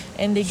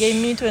 and they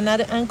gave me to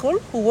another uncle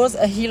who was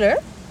a healer,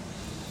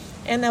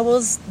 and I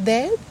was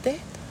dead.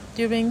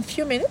 During a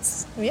few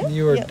minutes. Yeah,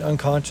 you were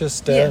unconscious,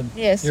 dead.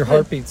 Yeah, yes. Your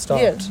heartbeat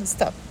stopped. Yeah,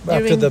 stopped.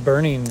 After the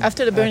burning.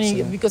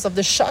 Accident. Because of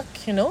the shock,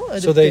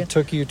 So they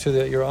took you to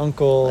your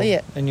uncle,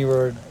 and you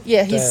were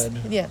dead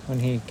when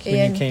you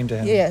came to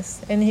him.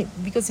 Yes, and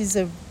because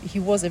he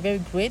was a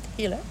very great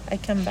healer. I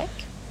came back.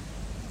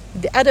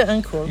 The other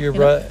uncle.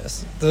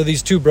 So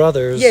these two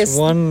brothers. Yes.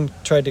 One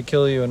tried to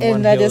kill you, and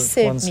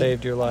one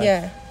saved your life.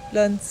 Yeah.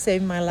 Learned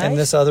saved my life. And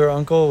this other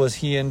uncle, was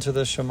he into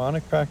the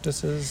shamanic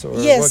practices, or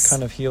yes. What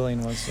kind of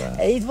healing was that?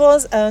 It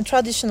was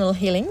traditional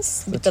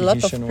healings with a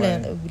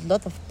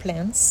lot of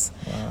plants.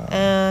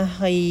 Wow.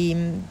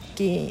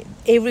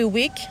 Every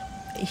week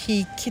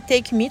he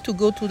take me to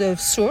go to the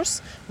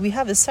source. We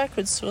have a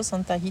sacred source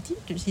on Tahiti.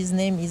 His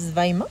name is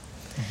Vaima.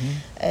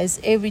 As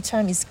every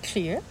time is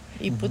clear,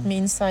 he put me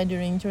inside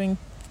during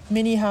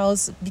many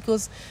hours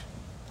because.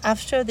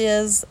 After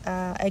this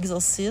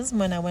exorcism,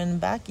 when I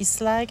went back,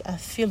 it's like I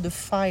feel the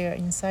fire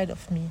inside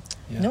of me.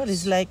 Yes.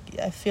 It's like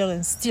I feel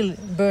it's still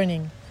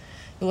burning.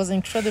 It was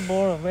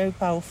incredible, very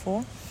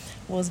powerful.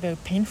 It was very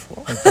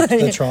painful. Like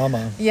the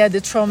trauma. Yeah, the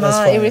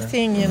trauma,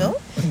 everything,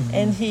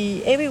 And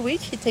every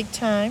week he take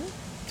time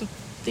to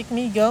take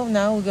me.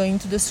 Now we're going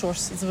to the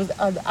source. It was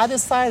on the other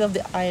side of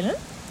the island.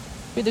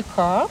 With the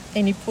car,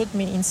 and he put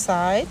me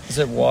inside. Is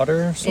it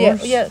water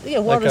source? Yeah,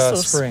 water like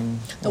source. A spring.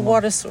 The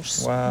water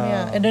source. Wow.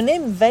 Yeah, and the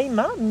name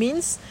Vaima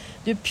means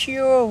the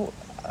pure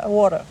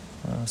water.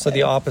 So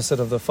the opposite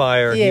of the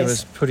fire, yes. He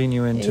was putting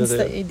you into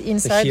the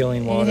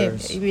healing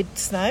waters. With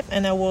snipe,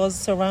 and I was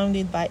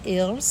surrounded by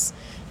eels,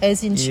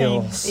 as in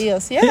eels.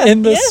 Eels, yeah.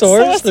 In the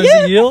source,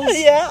 there's eels.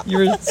 Yeah, you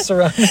were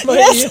surrounded by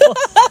eels.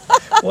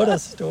 What a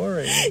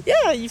story!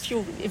 Yeah,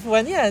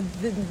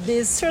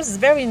 the source is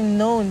very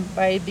known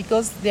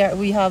because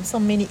we have so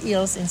many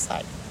eels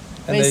inside.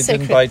 And they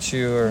didn't bite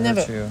you or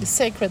Never. hurt you. The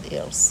sacred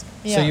eels.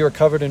 Yeah. So you were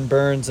covered in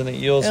burns, and the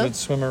eels would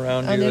swim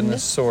around you in the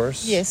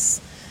source.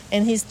 Yes,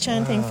 and he's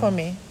chanting for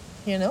me.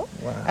 Wow.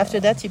 After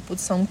that, he put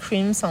some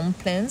cream, some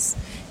plants,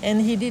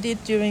 and he did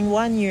it during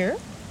 1 year.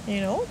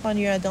 1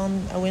 year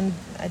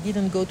I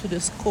didn't go to the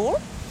school.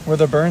 Were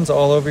the burns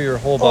all over your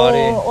whole body?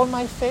 All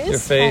my face. Your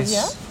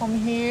face. From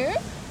here,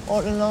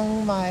 all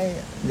along my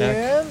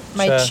neck,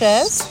 my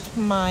chest,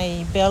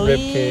 my belly,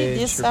 ribcage,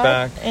 this your side,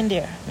 back, and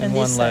there, and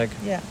one leg.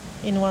 Yeah,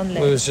 in one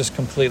leg. It was just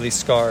completely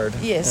scarred.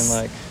 Yes.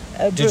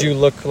 And did you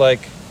look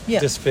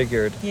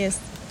disfigured? Yes,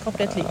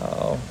 completely.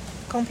 Wow.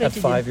 Completely.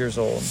 At 5 years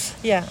old.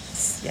 Yeah.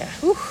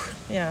 Whew.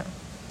 Yeah.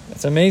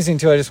 It's amazing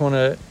too. I just want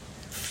to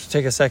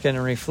take a second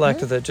and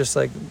reflect that just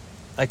like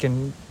I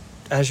can,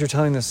 as you're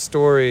telling this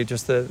story,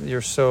 just that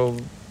you're so,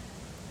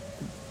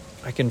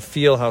 I can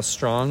feel how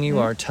strong you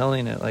are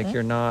telling it. Like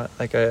you're not,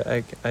 like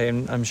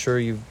I'm sure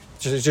it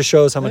just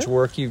shows how much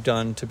work you've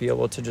done to be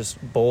able to just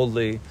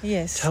boldly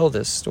tell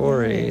this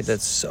story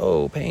that's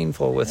so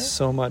painful with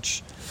so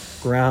much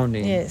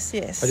grounding. Yes.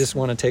 I just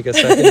want to take a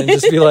second and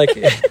just be like,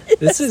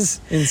 this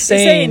is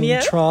insane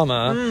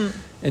trauma.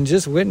 And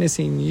just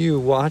witnessing you,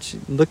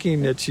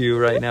 looking at you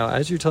right now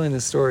as you're telling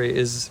this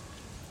story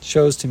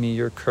shows to me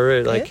your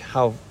courage, like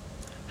how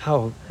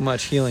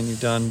much healing you've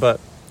done. But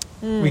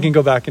we can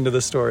go back into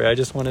the story. I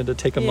just wanted to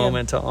take a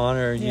moment to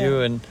honor you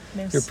and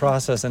your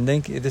process. And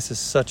this is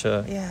such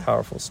a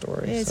powerful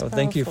story. So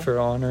thank you for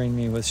honoring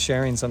me with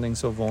sharing something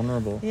so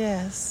vulnerable.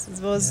 Yes,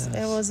 it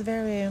was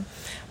very.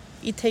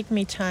 It take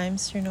me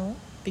times,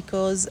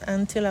 because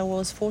until I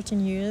was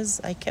 14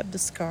 years, I kept the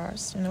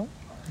scars, you know.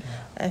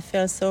 Yeah. I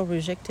felt so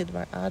rejected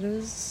by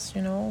others,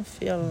 you know,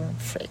 feel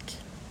freak.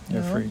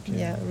 You're a know? freak,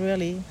 yeah.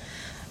 Really.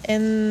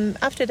 And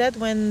after that,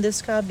 when the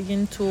scar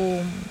began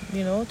to,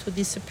 you know, to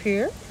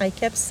disappear, I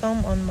kept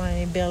some on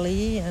my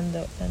belly and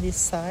on this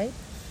side.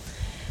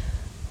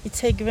 It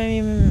took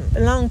very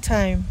long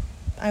time.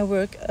 I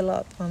work a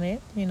lot on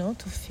it, you know,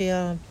 to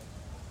feel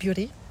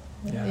beauty,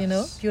 you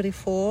know, Yes.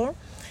 beautiful.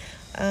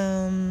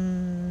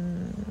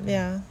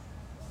 Yeah,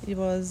 it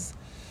was.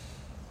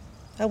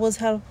 I was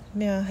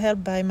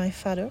helped by my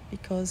father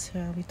because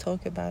we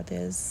talk about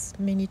this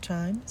many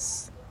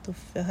times.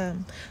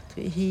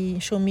 He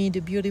showed me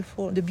the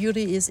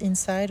beauty is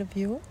inside of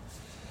you,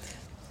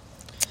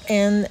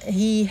 and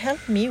he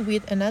helped me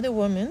with another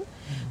woman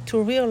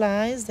to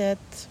realize that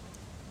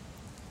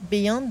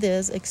beyond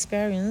this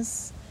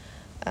experience,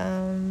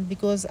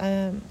 because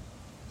I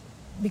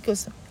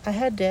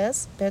had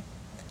this, but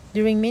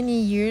during many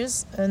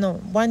years,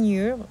 1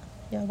 year,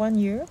 my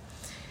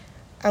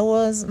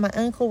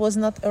uncle was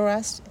not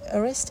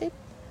arrested,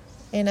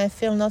 and I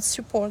feel not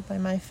supported by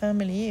my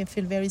family. I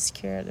feel very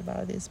scared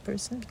about this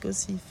person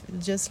because he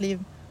just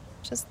lived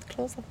just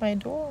close of my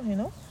door, you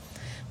know.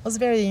 It was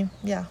very,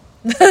 yeah.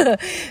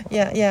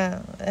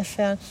 I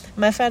felt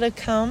my father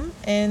come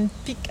and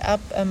pick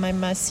up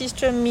my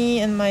sister, me,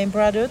 and my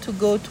brother to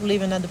go to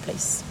live another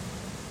place.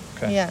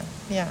 Okay.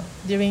 Yeah.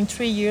 During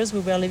 3 years, we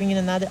were living in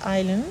another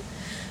island.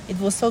 It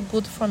was so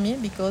good for me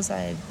because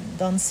I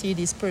don't see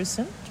this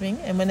person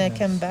and when I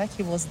came back,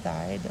 he was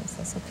died.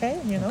 That's okay,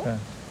 you know. Okay.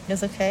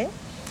 That's okay.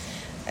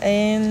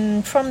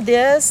 And from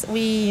this,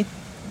 we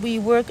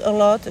work a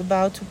lot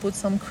about to put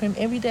some cream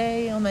every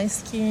day on my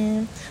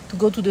skin, to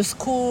go to the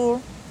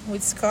school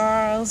with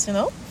scars, you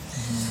know.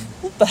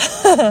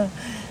 Mm-hmm.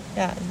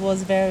 Yeah, it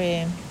was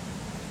very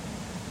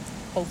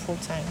hopeful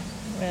time.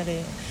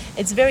 Really,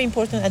 it's very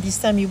important at this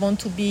time. You want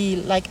to be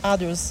like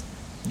others,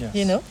 Yes.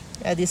 you know.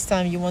 At this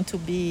time, you want to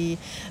be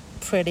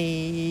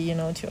pretty, you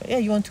know.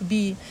 You want to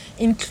be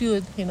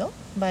included, you know,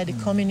 by the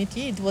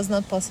community. It was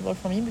not possible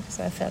for me because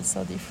I felt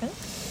so different.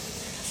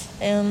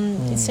 And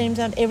at the same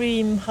time,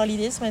 every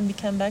holidays when we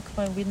came back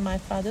with my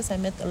fathers, I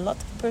met a lot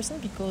of person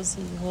because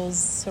he was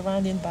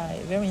surrounded by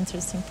a very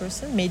interesting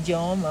person,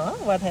 medium,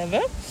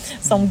 whatever,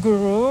 some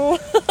guru.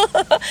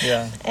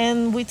 Yeah.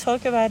 And we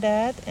talk about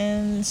that.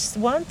 And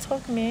one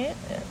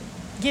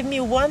give me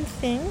one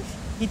thing.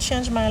 He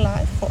changed my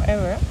life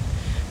forever.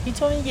 He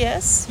told me,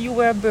 yes, you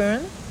were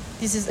born.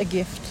 This is a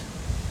gift.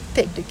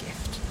 Take the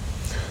gift.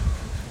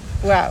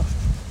 Wow.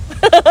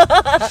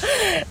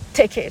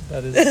 Take it.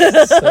 That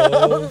is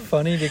so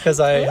funny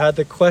because I had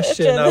the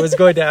question. I was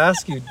going to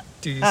ask you,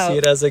 do you see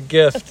it as a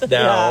gift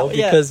now?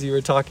 Because you were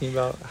talking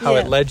about how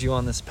it led you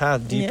on this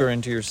path deeper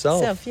into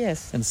yourself.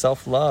 And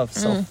self-love.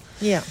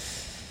 Beauty.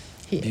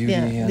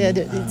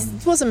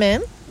 It was a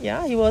man.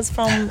 Yeah, he was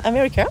from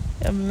America.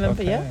 I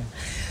remember,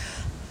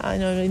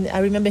 I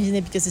remember his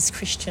name because he's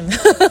Christian.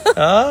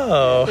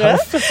 Oh, how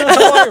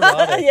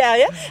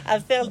ironic. I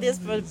felt this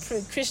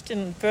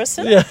Christian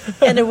person,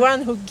 and the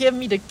one who gave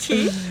me the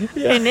key,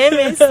 his name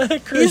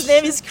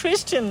is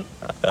Christian.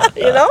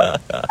 You know,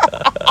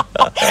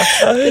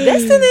 the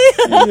destiny,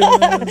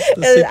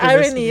 the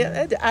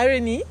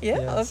irony,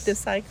 of the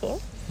cycle.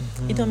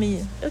 Mm-hmm. He told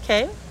me,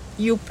 okay,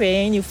 you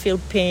feel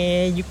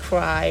pain, you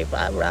cry,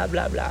 blah blah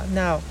blah blah.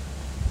 Now,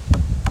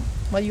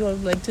 what you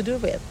would like to do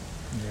with?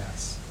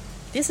 Yes.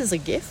 This is a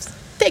gift.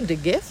 Take the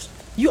gift.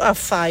 You are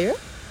fire.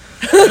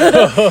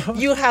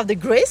 You have the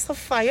grace of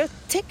fire.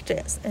 Take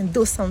this and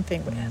do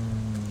something with it.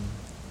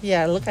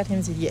 Yeah, look at him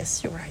and say,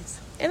 yes, you're right.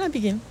 And I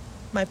begin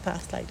my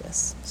path like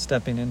this.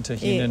 Stepping into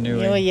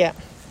Hinanui.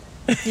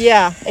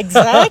 Yeah,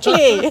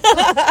 exactly.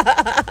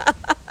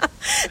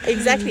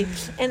 Exactly.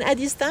 And at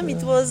this time,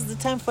 it was the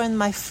time when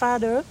my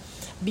father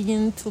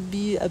began to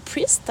be a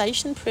priest,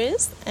 Tahitian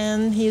priest,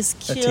 and he's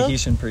killed. A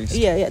Tahitian priest.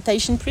 Yeah,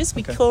 Tahitian priest.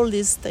 We call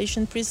this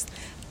Tahitian priest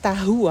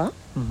Tahua.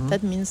 Mm-hmm.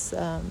 That means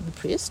the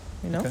priest,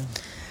 you know. Okay.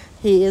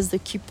 He is the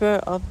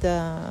keeper of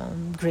the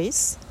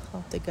grace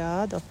of the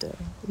God of the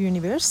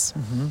universe.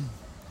 Mm-hmm.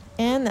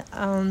 And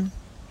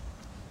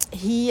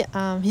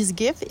his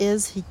gift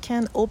is he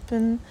can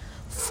open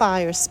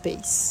fire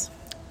space.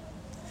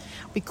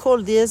 We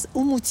call this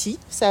umuti.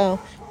 So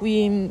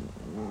we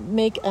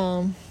make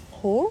a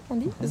hole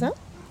on it. Mm-hmm.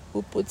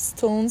 We put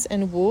stones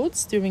and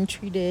woods during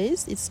 3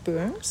 days. It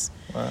burns.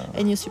 Wow.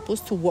 And you're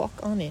supposed to walk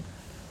on it.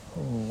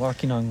 Oh,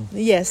 walking on.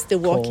 Yes, the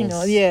walking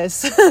coals. on.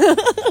 Yes.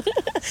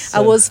 I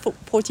was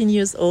 14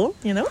 years old,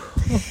 you know,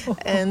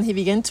 and he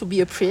began to be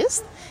a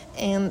priest.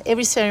 And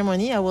every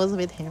ceremony, I was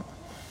with him.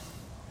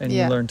 And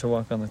you learned to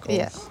walk on the coals.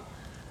 Yeah.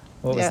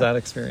 What was that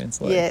experience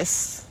like?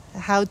 Yes,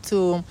 how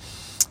to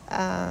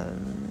how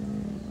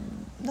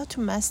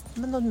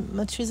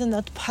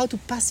to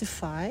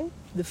pacify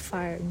the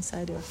fire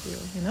inside of you,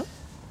 you know,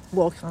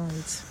 walk on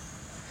it.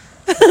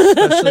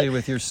 Especially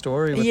with your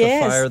story, with the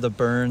fire, the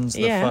burns,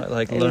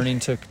 learning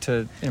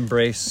to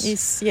embrace.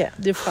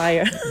 The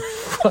fire.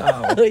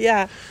 Wow.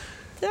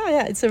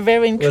 Yeah. It's a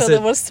very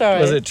incredible story.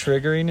 Was it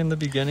triggering in the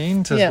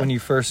beginning when you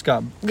first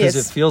got? Because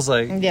Yes. it feels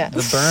like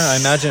the burn. I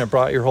imagine it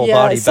brought your whole yeah,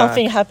 body back.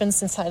 something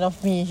happens inside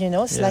of me,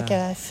 It's Yeah. like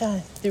I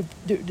felt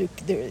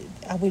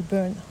I will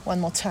burn one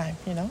more time,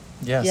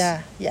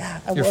 Yes. Yeah.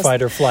 Your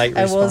fight or flight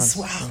I response.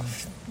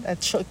 was that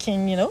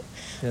choking, Yes.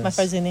 My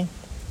first inning.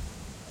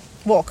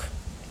 Walk.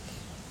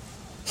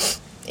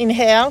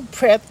 Inhale,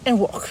 breath, and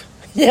walk.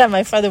 Yeah,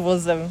 my father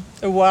was a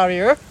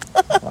warrior,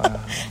 Wow.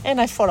 and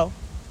I follow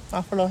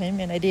him,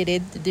 and I did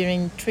it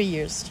during 3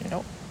 years.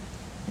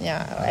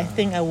 Yeah, I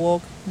think I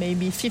walked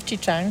maybe 50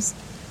 times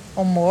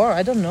or more.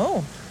 I don't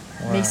know.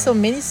 Wow. Make so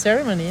many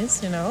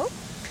ceremonies,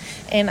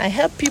 and I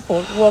help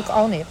people walk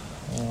on it.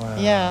 Wow.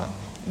 Yeah,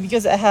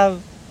 because I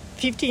have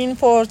 15,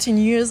 14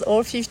 years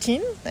old,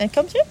 15, and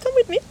come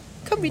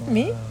with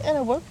me, and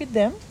I work with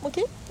them.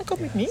 Okay,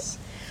 come with me. Yes.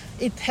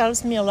 It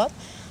helps me a lot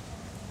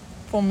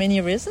for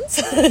many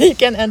reasons. You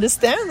can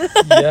understand.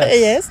 Yes.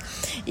 Yes,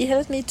 it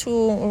helps me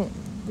to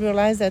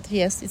realize that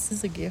yes, this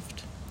is a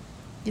gift.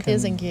 It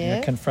is a You're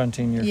gift.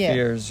 confronting your Yeah.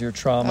 fears, your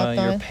trauma,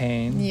 your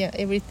pain. Yeah,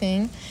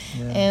 everything,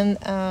 Yeah.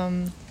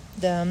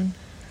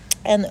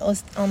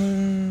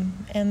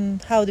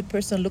 and how the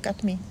person look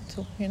at me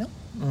too.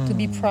 To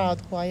be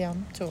proud who I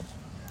am too.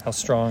 How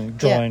strong,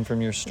 drawing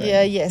from your strength.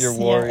 Yeah, yes. Your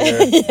yeah.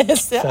 warrior.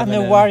 Yes, I'm a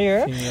feminine,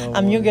 warrior. female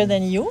I'm younger warrior.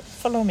 than you.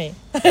 Follow me.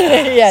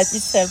 Yes,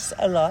 it helps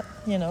a lot,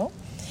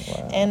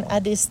 Wow. And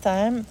at this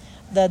time,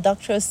 the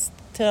doctors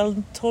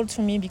told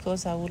to me,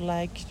 because I would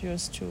like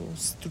just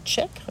to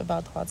check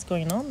about what's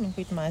going on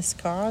with my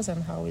scars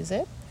and how is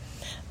it.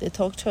 The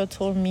doctor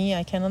told me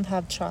I cannot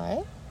have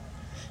child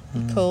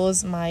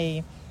because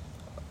my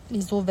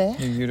les ovaires.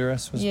 Your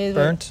uterus was Yeah,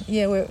 burnt?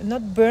 Were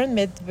not burnt,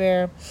 but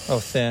were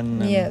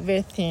Thin. And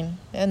very thin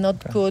and not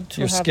good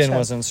to your have skin child.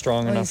 wasn't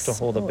strong enough to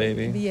hold a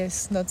baby.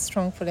 Yes, not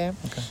strong for them.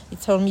 Okay. He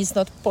told me it's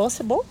not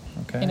possible,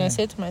 Okay. and I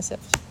said to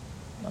myself,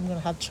 I'm gonna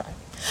have child.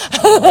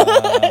 Wow.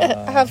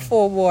 I have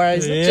 4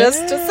 boys, Yeah.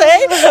 just to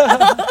say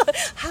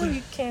how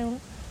you can.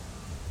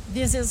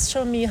 This is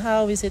show me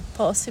how is it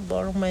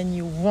possible when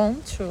you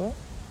want to,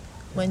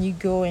 when you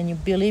go and you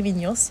believe in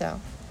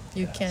yourself,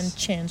 you can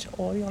change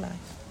all your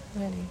life.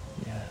 Really.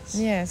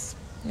 Yes.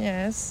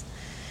 Yes.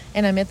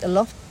 And I met a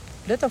lot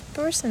of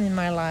person in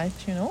my life,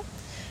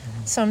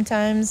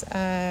 Sometimes,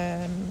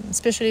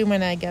 especially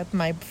when I got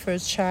my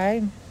first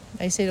child,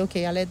 I said,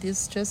 okay, I let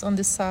this just on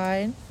the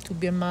side to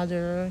be a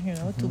mother,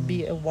 to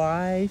be a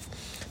wife,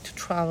 to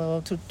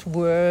travel, to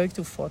work,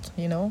 to fight,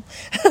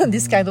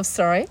 this kind of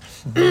story.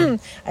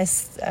 I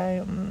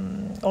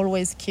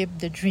always keep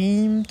the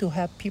dream to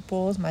help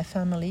people, my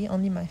family,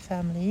 only my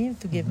family,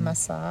 to give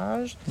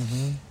massage.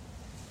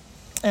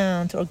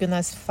 And to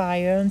organize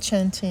fire and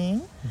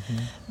chanting.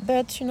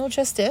 But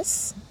just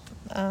this,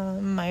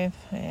 I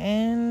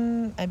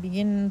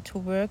begin to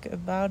work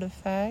about the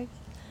fact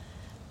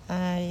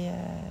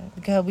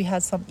because we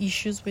had some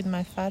issues with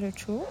my father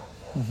too,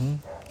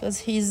 because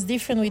he's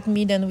different with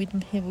me than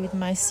with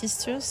my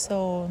sisters.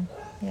 So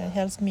it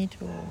helps me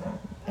to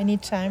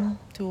anytime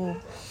to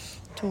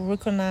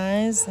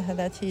recognize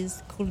that he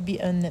could be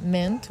a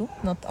man too,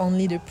 not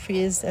only the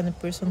priest and the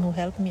person who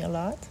helped me a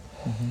lot.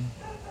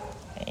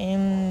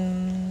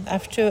 And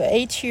after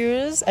 8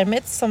 years, I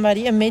met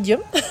somebody, a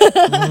medium,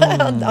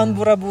 on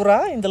Bura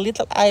Bura in the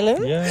little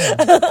island.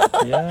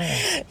 Yeah.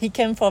 He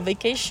came for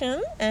vacation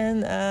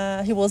and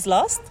he was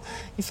lost.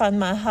 He found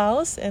my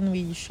house and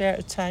we shared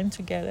a time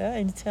together.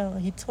 And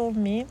he told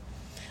me,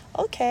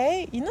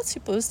 okay, you're not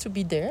supposed to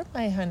be there,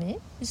 my honey.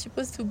 You're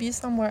supposed to be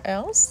somewhere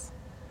else.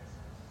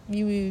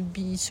 You will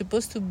be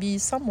supposed to be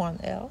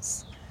someone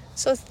else.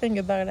 So think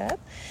about that.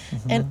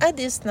 And at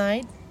this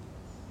night,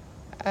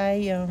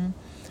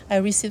 I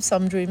received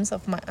some dreams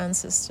of my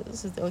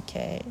ancestors.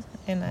 Okay,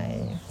 and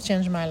I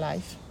changed my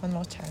life one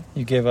more time.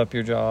 You gave up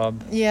your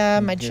job.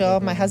 Yeah, my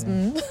job, my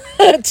husband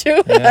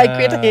too. Yeah. I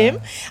quit him.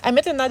 I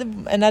met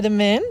another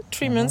man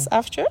 3 months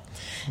after,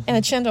 and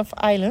I changed of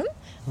island.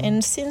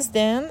 And since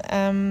then,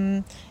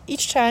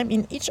 each time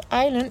in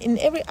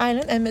every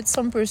island, I met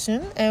some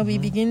person, and we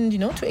begin,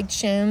 to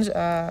exchange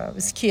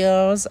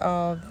skills.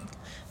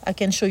 I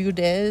can show you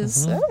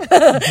this.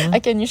 I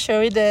can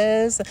show you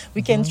this.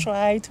 We can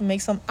try to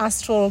make some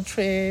astral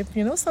trip,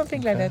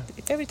 something like that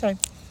every time.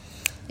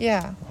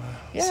 Yeah. Wow.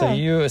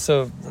 Yeah.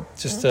 So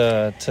just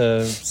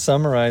to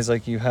summarize,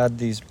 like you had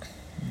these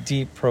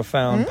deep,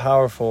 profound,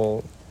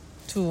 powerful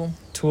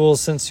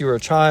tools since you were a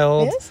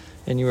child,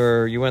 and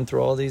you went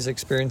through all these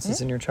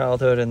experiences in your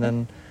childhood, and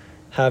then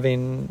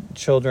having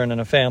children and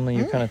a family,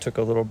 you kind of took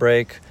a little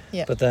break.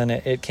 Yeah. But then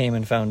it came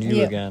and found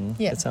you again,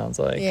 it sounds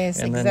like. Yes,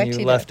 and then exactly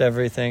you left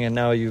everything, and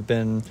now you've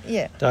been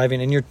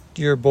diving. And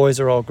your boys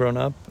are all grown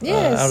up,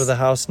 out of the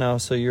house now,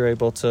 so you're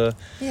able to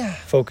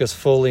focus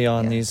fully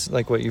on these,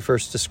 like what you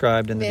first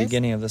described in the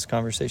beginning of this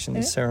conversation,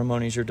 these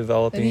ceremonies you're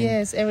developing.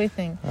 Yes,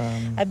 everything.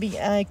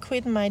 I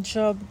quit my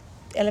job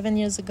 11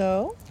 years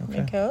ago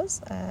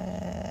because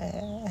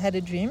I had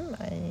a dream.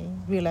 I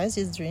realized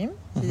this dream.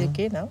 I said,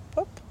 okay, now,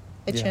 pop.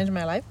 I changed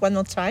my life one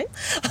more time.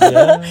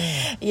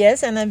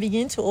 Yes, and I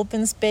began to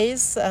open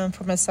space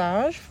for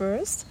massage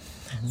first.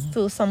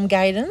 to some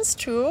guidance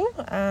too,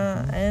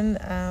 and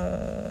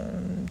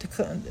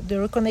the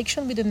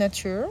reconnection with the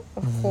nature,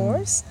 of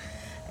course,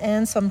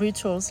 and some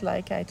rituals,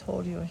 like I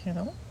told you,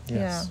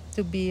 Yes.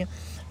 to be.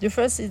 The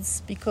first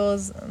is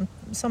because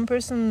some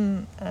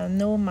person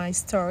know my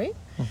story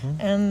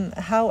and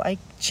how I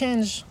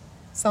change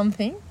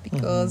something,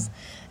 because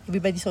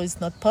everybody saw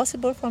it's not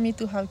possible for me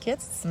to have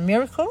kids. It's a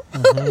miracle.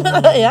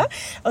 Yeah.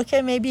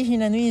 Okay, maybe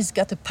Hinanui has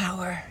got the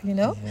power,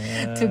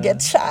 to get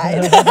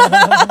child,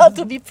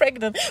 to be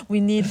pregnant. We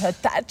need her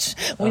touch.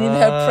 We need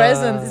her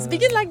presence. It's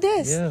begin like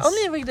this. Yes.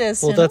 Only with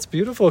this. Well, that's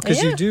beautiful,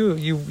 because Yeah.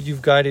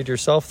 you've guided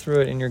yourself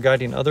through it, and you're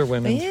guiding other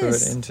women through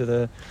it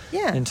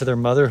into their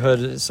motherhood.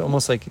 It's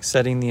almost like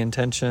setting the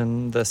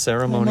intention, the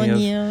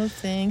ceremony of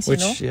things,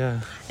 which,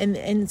 and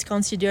it's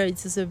considered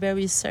it is a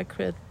very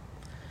sacred.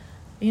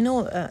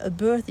 A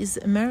birth is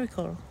a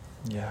miracle.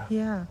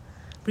 Yeah.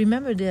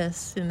 Remember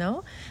this,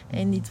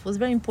 and it was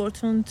very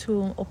important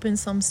to open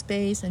some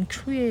space and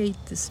create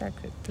the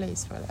sacred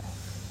place for that.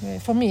 Yeah,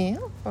 for me.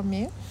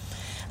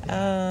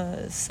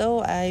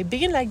 So I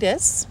begin like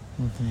this,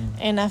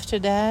 and after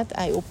that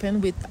I open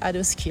with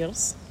other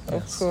skills,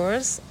 of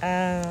course,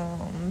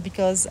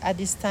 because at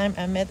this time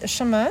I met a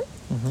shaman.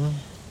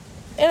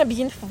 And I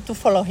begin to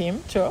follow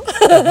him too.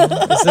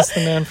 Is this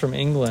the man from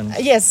England?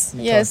 Yes,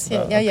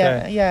 Okay.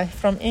 yeah,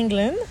 from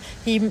England.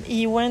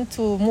 He went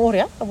to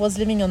Moria. I was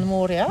living on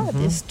Moria at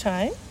this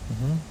time.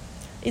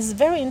 It's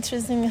very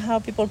interesting how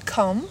people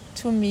come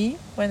to me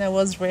when I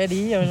was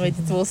ready, or when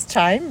it was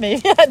time.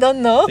 Maybe, I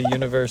don't know. The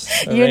universe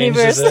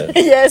arranges it.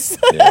 Yes.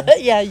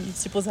 Yeah, you're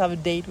supposed to have a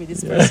date with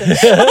this person.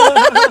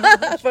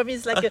 For me,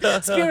 it's like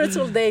a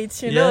spiritual date,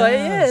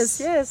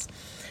 Yes.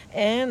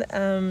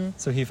 And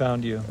So he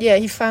found you. yeah,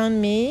 he found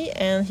me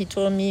and he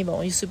told me,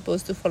 well, you're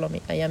supposed to follow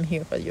me. I am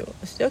here for you.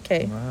 I said,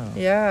 okay. Wow.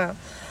 Yeah.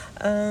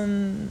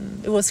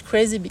 It was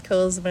crazy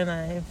because when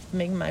I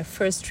made my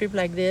first trip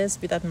like this,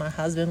 without my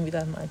husband,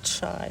 without my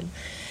child,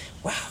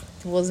 wow,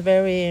 it was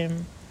very...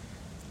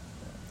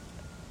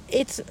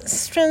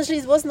 strangely,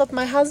 it was not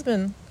my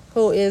husband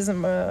who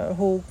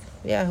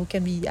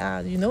can be,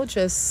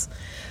 just...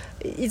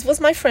 It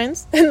was my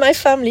friends and my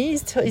family.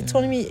 He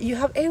told me, you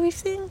have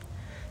everything.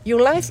 Your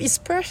life is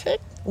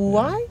perfect.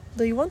 Why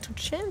do you want to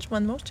change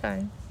one more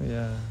time?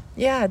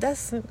 Yeah,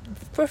 that's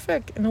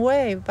perfect in a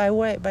way,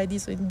 by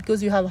this way,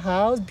 because you have a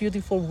house,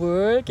 beautiful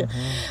work,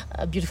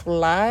 a beautiful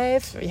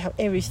life. You have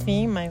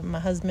everything. My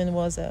husband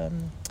was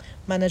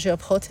manager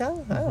of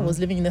hotel. I was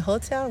living in a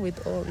hotel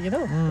with all,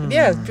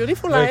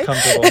 beautiful Very life.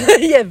 comfortable.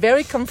 Yeah,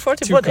 very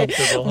comfortable. Too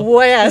comfortable.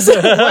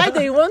 Why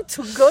do you want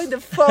to go in the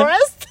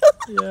forest?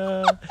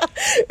 Yeah.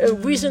 A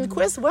vision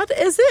quest. What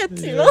is it?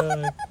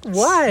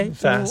 Why?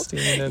 Fasting.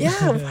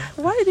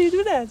 Why do you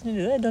do that?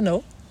 I don't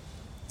know.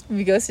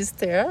 Because it's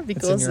there.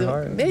 Because it's in your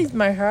heart. It's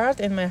my heart,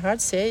 and my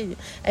heart say,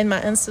 and my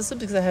ancestors,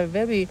 because I have a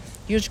very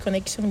huge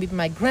connection with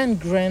my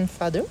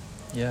grandfather.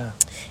 Yeah.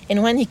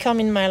 And when he come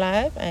in my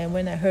life, and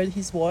when I heard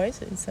his voice,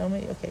 he told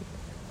me, okay,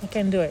 I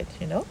can do it,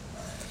 Yes.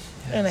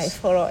 And I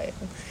follow it.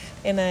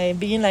 And I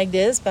begin like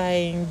this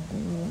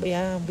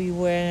we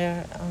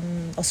were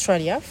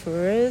Australia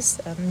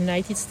first,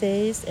 United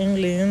States,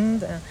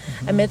 England.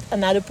 I met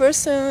another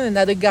person,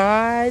 another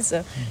guys.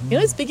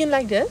 It's begin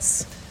like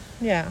this.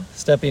 Yeah.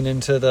 Stepping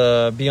into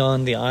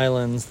beyond the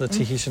islands, the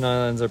Tahitian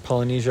Islands or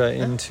Polynesia,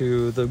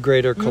 into the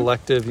greater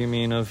collective, you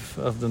mean,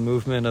 of the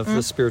movement of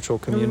the spiritual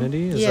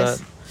community? Is Yes.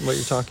 that what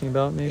you're talking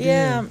about, maybe?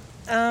 Yeah.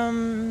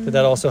 Did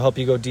that also help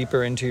you go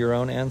deeper into your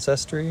own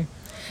ancestry?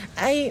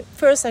 I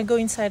go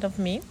inside of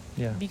me,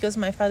 because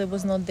my father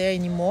was not there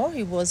anymore.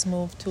 He was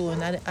moved to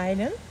another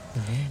island.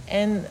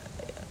 And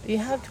you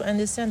have to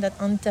understand that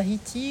on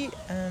Tahiti,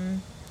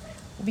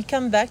 we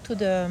come back to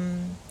the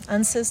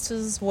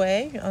ancestors'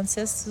 way,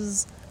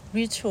 ancestors'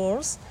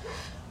 rituals,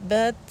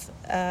 but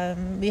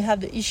we have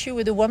the issue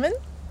with the woman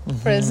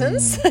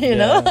presence,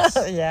 Yes.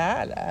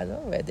 I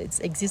know it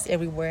exists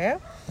everywhere.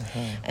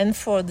 And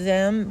for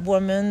them,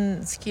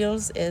 woman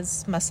skills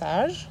is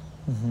massage,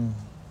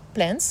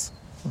 plants,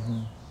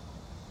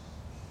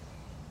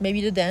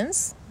 maybe the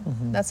dance.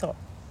 That's all.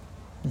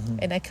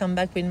 And I come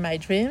back with my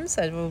dreams.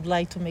 I would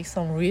like to make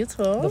some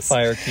rituals. The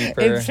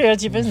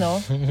firekeeper.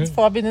 No, it's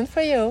forbidden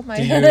for you.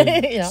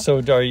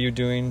 So are you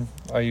doing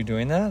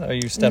that? Are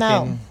you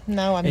stepping?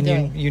 No, I'm and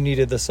doing. you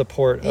needed the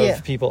support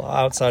of people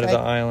outside of the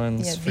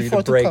islands for you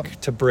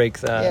to break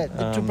that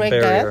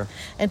barrier. That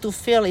and to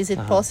feel is it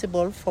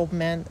possible for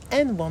men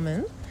and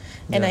women.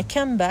 And I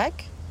come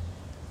back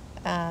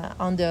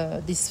on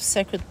this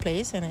sacred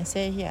place, and I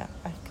say,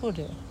 I could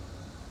do.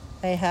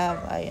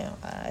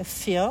 I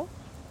feel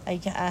I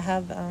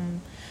have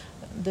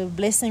the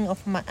blessing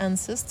of my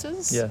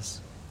ancestors. Yes.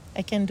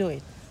 I can do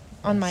it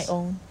on my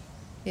own.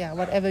 Yeah,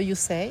 whatever you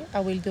say, I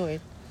will do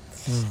it.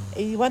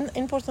 One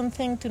important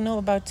thing to know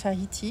about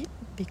Tahiti,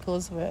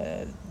 because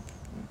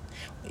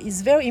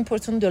it's very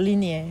important, the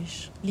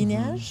lineage.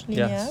 Lineage.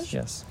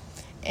 Yes.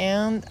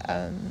 And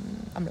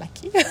I'm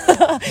lucky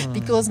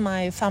because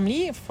my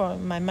family,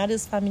 from my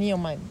mother's family or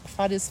my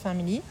father's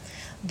family,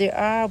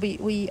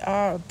 we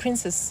are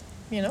princess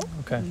you know.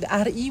 Okay. The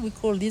RE, we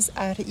call this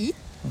RE.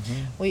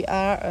 Mm-hmm. We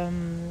are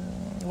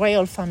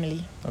royal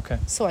family. Okay.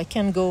 So I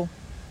can go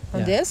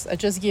on this. I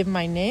just give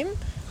my name.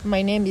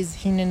 My name is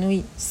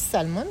Hinanui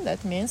Salmon.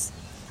 That means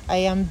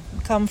I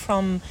come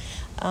from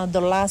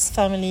the last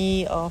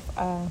family of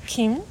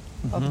king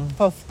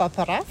of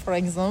Papara, for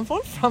example,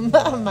 from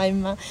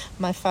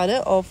my father,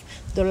 of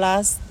the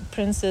last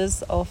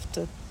princess of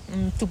the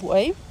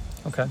Tubuai,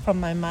 Okay. from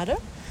my mother.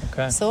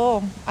 Okay.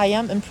 So I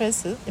am a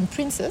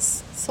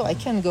princess, so I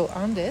can go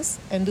on this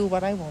and do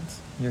what I want.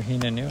 You're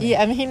Hinanui.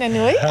 Yeah, I'm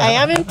Hinanui. I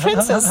am in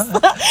princess,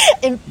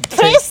 in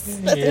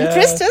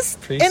priestess,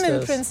 and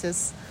in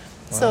princess.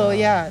 Wow. So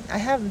yeah, I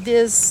have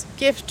this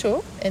gift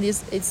too, and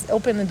it's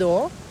open the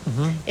door.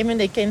 Even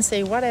they can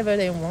say whatever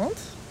they want.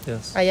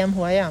 Yes. I am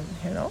who I am,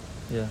 you know.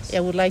 Yes. I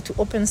would like to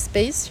open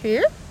space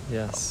here.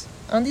 Yes.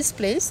 On this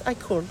place, I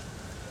could.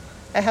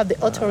 I have the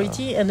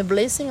authority and the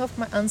blessing of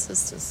my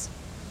ancestors.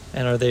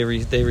 And are they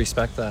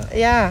respect that?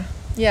 Yeah,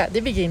 they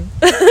begin.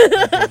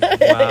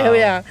 Wow.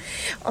 Yeah.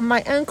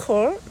 My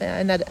uncle,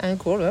 another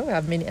uncle, I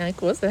have many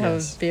uncles. I have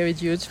a very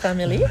huge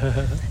family.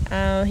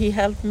 He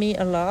helped me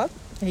a lot.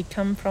 He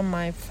come from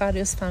my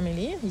father's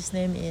family. His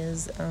name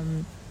is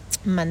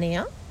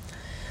Manea.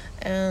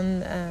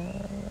 And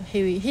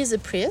he's a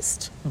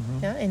priest,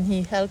 and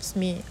he helps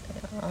me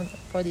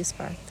for this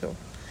part too.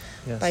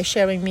 Yes. By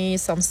sharing me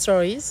some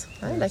stories,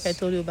 like I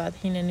told you about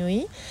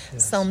Hinanui,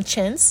 some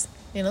chants,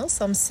 you know,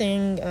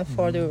 something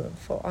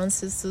for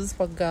ancestors,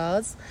 for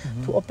gods,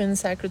 to open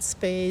sacred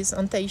space,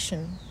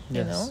 Antation,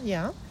 you know,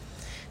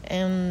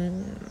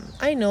 And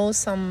I know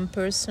some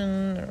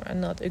person I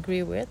not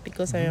agree with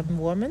because I am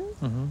a woman,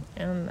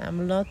 and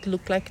I'm not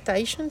look like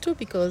Tahitian too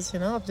because, you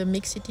know, of the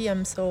mixity,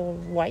 I'm so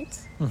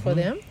white for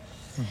them.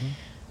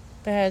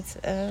 But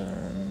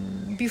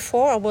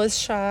before I was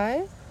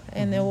shy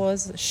and I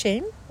was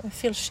shame. I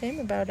feel shame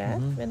about that,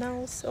 but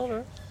now it's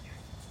over.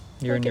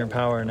 You're in your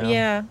power now.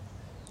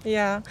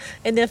 Yeah,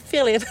 and I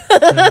feel it.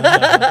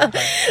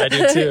 I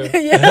do too.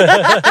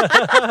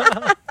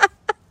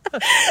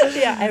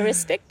 Yeah, I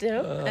respect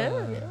them.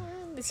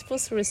 They're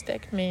supposed to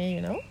respect me,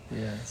 you know.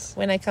 Yes.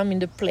 When I come in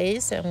the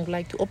place, I would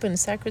like to open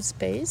sacred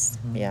space.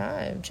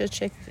 I just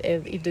check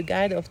if the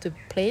guide of the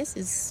place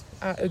is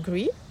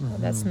agree.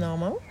 That's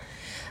normal.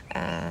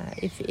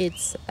 If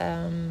it's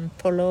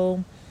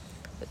follow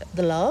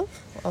the love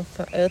of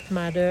Earth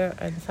Mother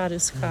and Father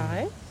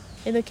Sky,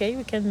 and okay,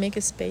 we can make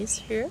a space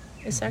here,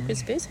 a sacred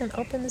space, and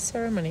open the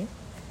ceremony.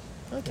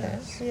 Okay.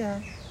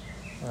 Yes.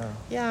 Wow.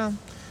 Yeah.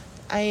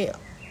 I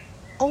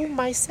owe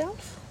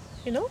myself,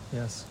 you know.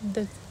 Yes.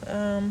 The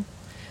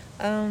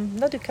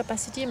not the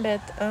capacity,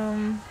 but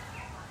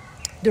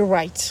the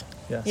right.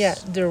 Yes. Yeah,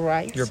 the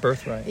right. Your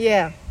birthright.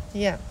 Yeah,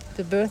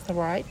 the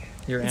birthright.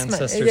 Your It's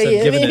ancestors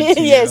have given it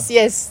to you.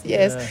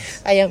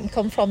 Yes. I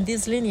come from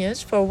this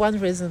lineage for one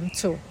reason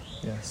too.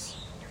 Yes.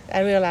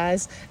 I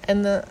realized,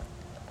 and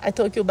I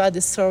told you about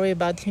the story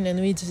about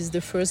Hinanui. This is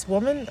the first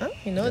woman,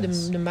 you know,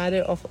 the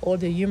mother of all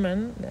the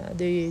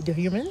the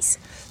humans.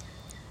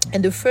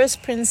 And the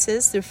first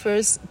princess, the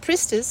first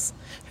priestess,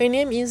 her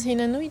name is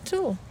Hinanui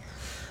too.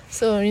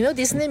 So, you know,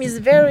 this name is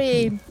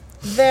very,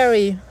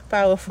 very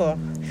powerful.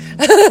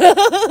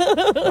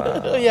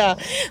 Wow. Yeah.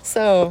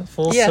 So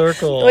full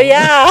circle. Oh,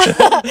 yeah.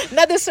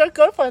 Another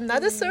circle for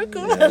another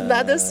circle,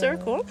 another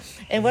circle.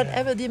 And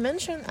whatever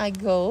dimension I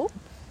go,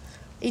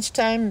 each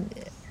time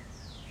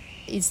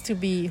it's to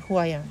be who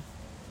I am.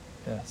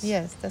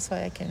 Yes, that's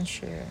why I can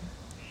share.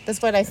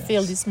 That's what I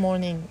feel this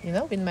morning, you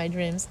know, with my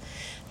dreams.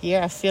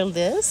 Here I feel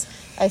this.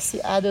 I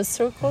see other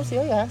circles.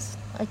 Oh, yes,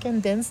 I can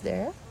dance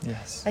there.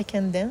 Yes. I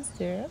can dance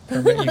there.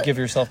 You give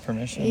yourself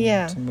permission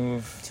to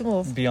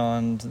move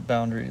beyond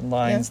boundary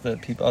lines that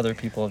other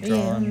people have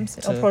drawn.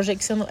 A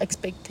projection,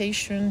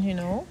 expectation, you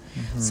know.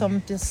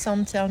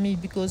 Some tell me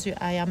because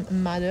I am a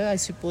mother, I'm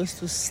supposed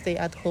to stay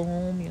at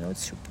home, you know,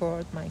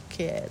 support my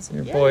kids.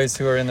 Your boys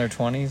who are in their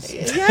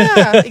 20s?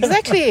 Yeah,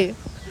 exactly.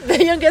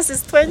 The youngest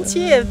is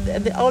 20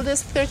 and the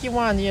oldest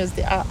 31 years.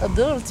 They are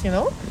adults, you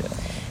know. Yeah.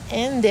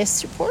 And they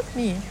support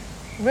me,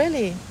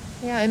 really.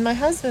 Yeah, and my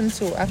husband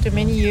too. After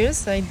many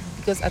years,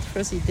 because at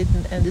first he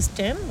didn't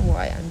understand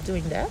why I'm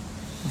doing that.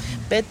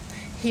 But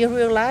he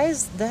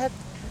realized that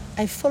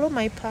I follow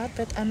my path,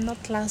 but I'm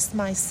not lost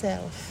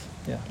myself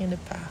in the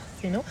path,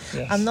 you know.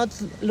 Yes. I'm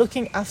not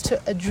looking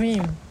after a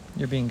dream.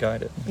 You're being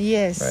guided.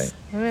 Yes, right.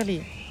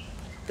 Really.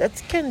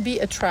 That can be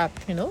a trap,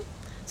 you know.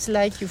 It's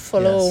like you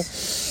follow...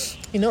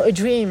 You know, a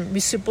dream. We're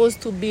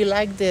supposed to be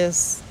like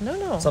this.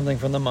 No. Something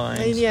from the mind.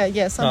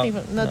 Something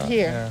not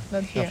here.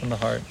 Not from the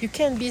heart. You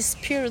can be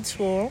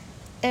spiritual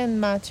and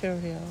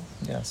material.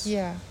 Yes.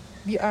 Yeah.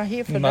 We are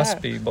here for that. We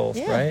must be both,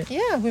 right?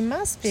 Yeah, we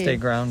must be. Stay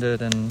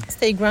grounded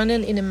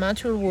in a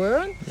material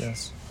world.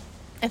 Yes.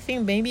 I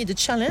think maybe the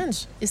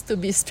challenge is to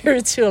be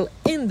spiritual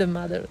in the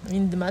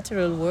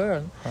material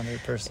world.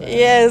 100%.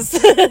 Yes.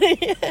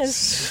 Yes.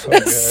 So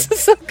good.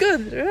 So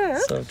good. Yeah.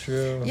 So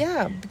true.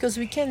 Yeah, because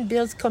we can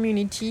build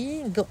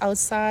community, go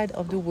outside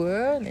of the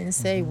world and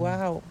say,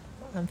 wow,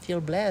 I feel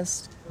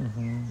blessed.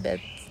 But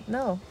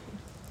no,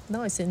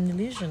 it's an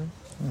illusion.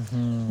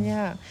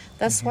 Yeah,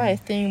 that's why I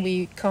think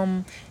we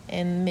come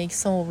and make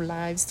some of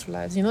lives to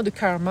lives. You know, the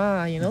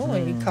karma. You know,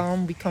 when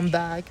we come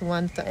back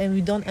one time, and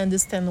we don't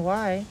understand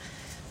why.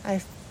 I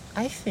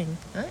think,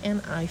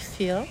 and I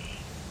feel,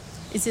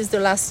 it is the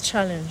last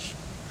challenge.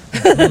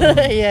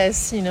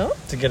 Yes, you know,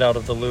 to get out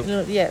of the loop.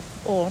 To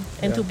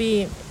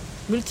be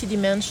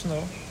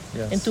multidimensional.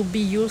 Yes. And to be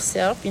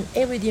yourself in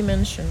every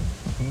dimension.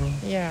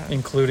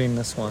 Including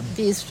this one.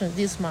 This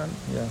one.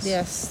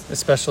 Yes.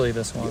 Especially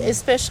this one.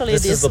 Especially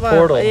this this is the one.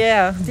 portal.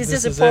 Yeah, this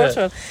is the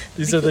portal.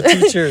 These are the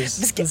teachers.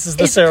 This is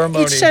the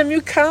ceremony. Each time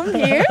you come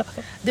here,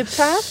 the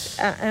path,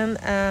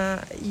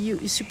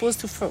 you're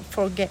supposed to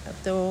forget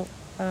to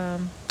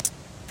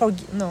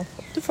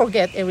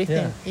forget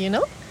everything. You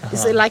know,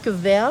 it's like a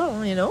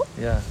veil. You know.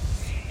 Yeah.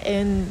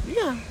 And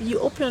you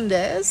open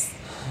this.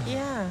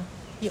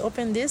 You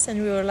open this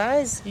and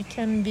realize you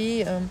can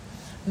be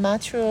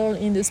material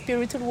in the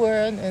spiritual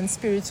world and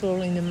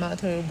spiritual in the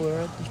material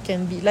world. You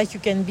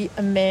can be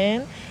a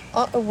man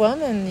or a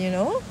woman, you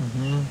know,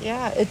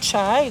 a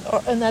child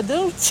or an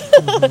adult,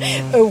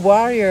 a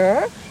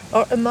warrior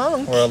or a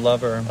monk or a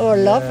lover,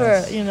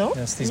 you know.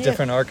 Yes, these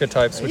different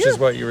archetypes, which is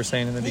what you were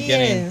saying in the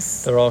beginning.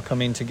 Yes. They're all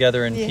coming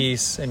together in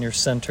peace, and you're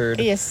centered.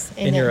 Yes,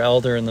 and your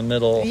elder in the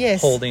middle,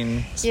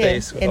 holding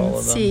space with all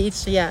of them.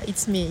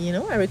 It's me, you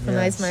know. I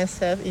recognize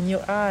myself in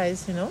your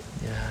eyes, you know.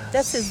 Yes.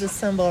 That is the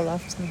symbol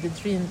of the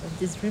dream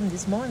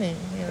this morning,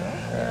 you know.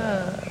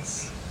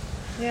 Yes.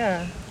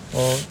 Yeah.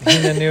 Well,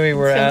 Hinanui,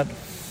 we're at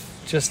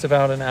just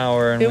about an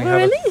hour, and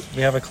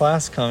we have a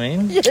class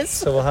coming. Yes.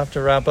 So we'll have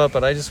to wrap up.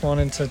 But I just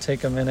wanted to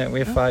take a minute. We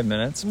have 5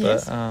 minutes,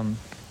 but I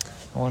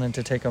wanted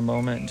to take a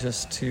moment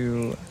just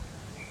to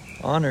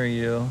honor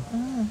you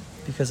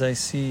because I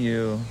see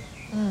you.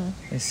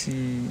 I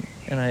see,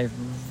 and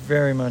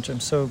I'm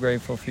so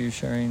grateful for you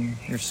sharing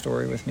your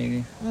story with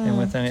me and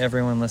with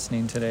everyone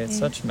listening today. It's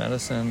such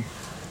medicine,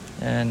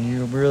 and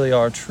you really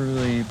are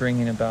truly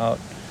bringing about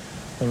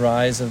the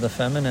rise of the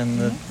feminine,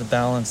 the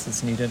balance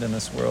that's needed in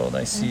this world.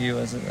 I see you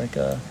as like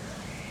a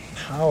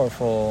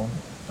powerful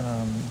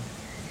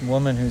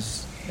woman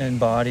who's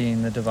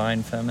embodying the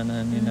divine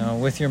feminine, you know,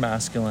 with your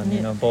masculine,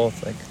 you know,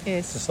 both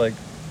just like,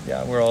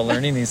 we're all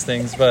learning these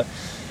things, but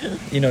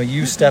you know,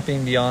 you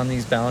stepping beyond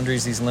these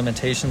boundaries, these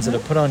limitations that are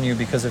put on you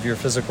because of your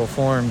physical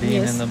form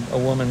being in a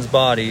woman's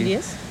body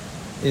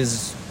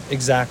is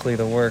exactly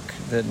the work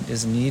that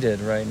is needed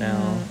right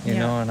now, you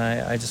know. And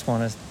I just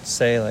want to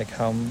say like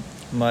how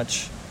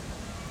much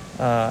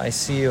I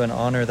see you and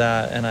honor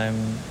that, and I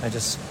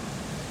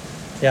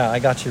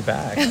got your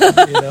back,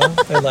 you know,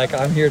 and like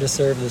I'm here to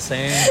serve the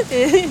same,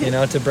 you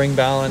know, to bring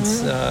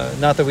balance.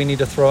 Not that we need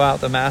to throw out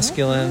the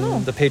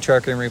masculine, the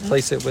patriarchy, and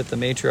replace it with the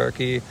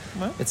matriarchy.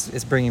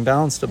 It's bringing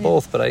balance to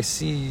both, but I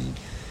see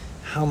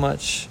how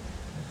much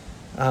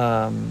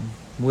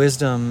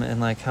wisdom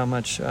and like how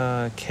much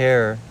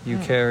care you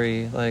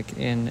carry, like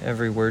in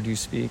every word you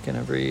speak and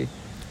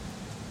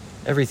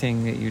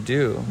everything that you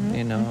do,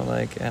 you know,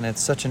 like, and it's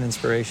such an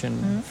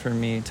inspiration for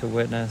me to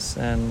witness,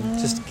 and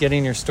just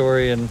getting your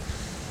story and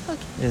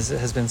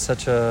has been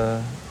such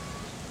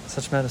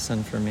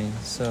medicine for me.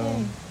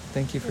 So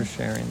thank you for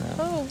sharing that.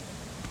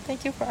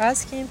 Thank you for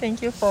asking.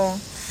 Thank you for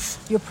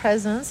your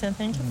presence, and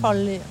thank you for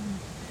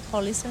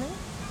listening.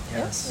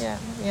 Yes.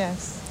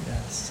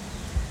 Yes.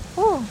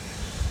 Oh.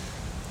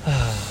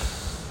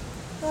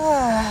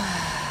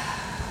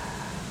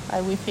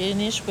 I will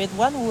finish with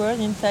one word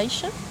in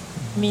Tahitian.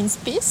 Means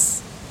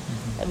peace.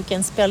 We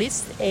can spell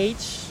it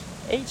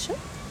H-A-U.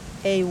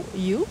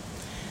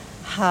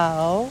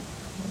 How?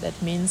 That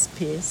means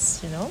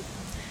peace, you know.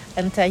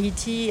 And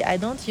Tahiti, I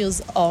don't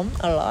use a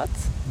lot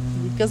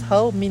because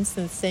how means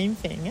the same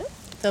thing.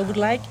 So I would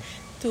like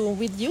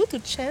with you to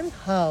chant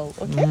how,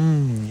 okay?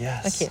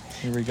 Yes. Okay.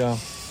 Here we go.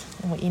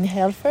 We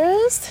inhale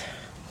first.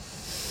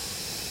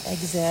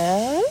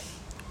 Exhale.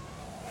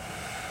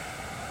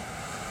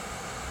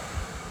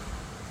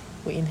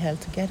 We inhale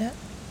together.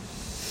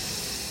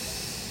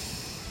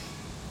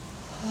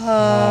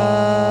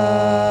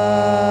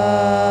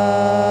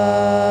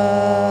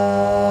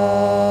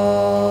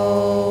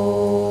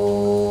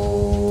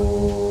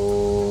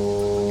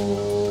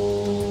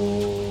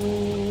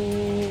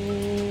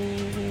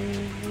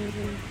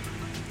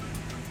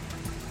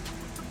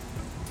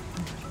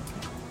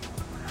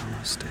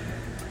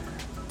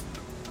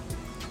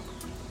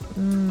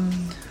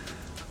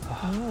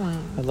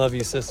 I love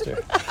you, sister.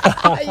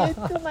 You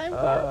too, my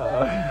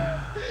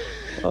brother.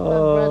 My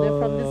brother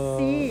from the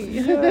sea.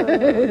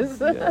 Yes.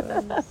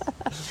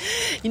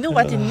 You know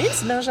what it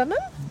means, Benjamin?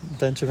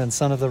 Benjamin,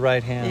 son of the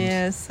right hand.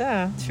 Yes,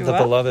 the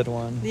beloved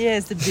one.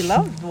 Yes, the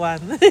beloved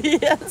one.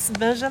 Yes,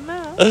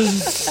 Benjamin.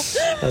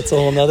 That's a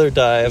whole nother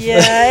dive.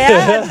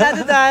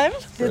 Another dive.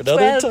 For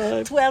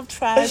the 12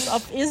 tribes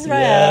of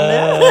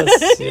Israel.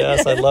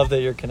 Yes, I love that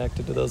you're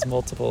connected to those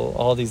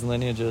all these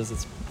lineages.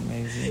 It's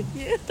amazing.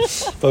 Yeah.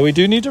 But we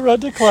do need to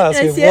run to class.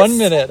 We have 1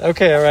 minute.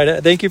 Okay, all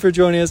right. Thank you for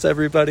joining us,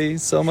 everybody.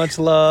 So much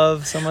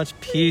love, so much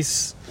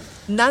peace.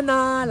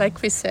 Nana,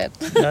 like we said.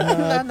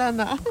 Nana.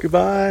 Nana.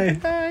 Goodbye.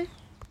 Bye.